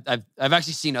kind of, I've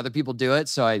actually seen other people do it,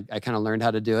 so I kind of learned how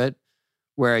to do it.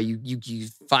 Where you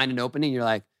find an opening, you're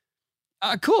like,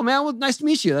 cool, man. Well, nice to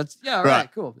meet you. That's all right,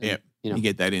 cool. And, Yeah. you know, You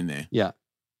get that in there. yeah.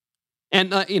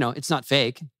 And you know, it's not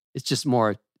fake. It's just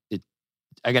more.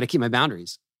 I got to keep my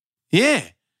boundaries. Yeah.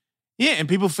 Yeah. And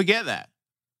people forget that.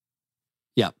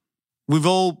 Yeah. We're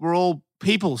all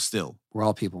people still. We're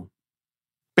all people.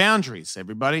 Boundaries,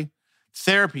 everybody.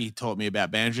 Therapy taught me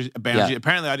about boundaries. Yeah.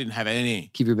 Apparently, I didn't have any.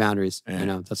 Keep your boundaries. Yeah. You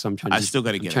know, that's what I'm trying. I still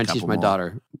got to I'm get trying a to teach couple my more.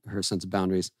 daughter her sense of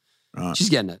boundaries. Right. She's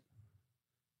getting it.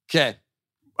 Okay.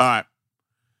 All right.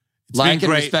 It's Like been and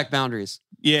great. respect boundaries.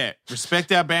 Yeah.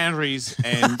 Respect our boundaries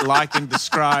and like and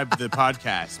describe the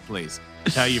podcast, please.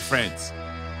 Tell your friends.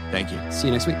 Thank you. See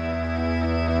you next week.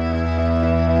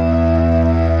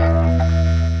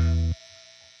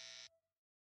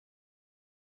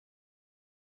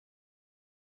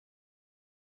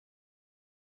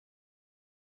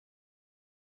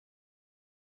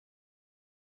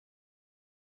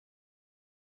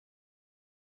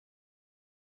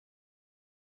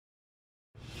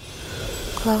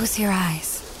 Close your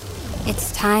eyes.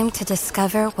 It's time to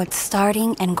discover what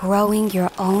starting and growing your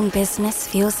own business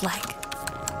feels like.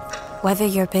 Whether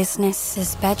your business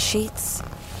is bed sheets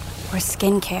or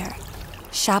skincare,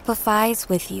 Shopify's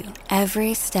with you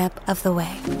every step of the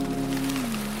way.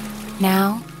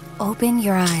 Now, open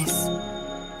your eyes.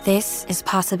 This is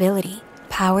Possibility,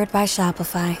 powered by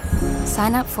Shopify.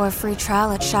 Sign up for a free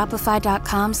trial at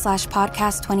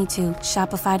shopify.com/podcast22.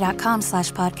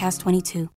 Shopify.com/podcast22.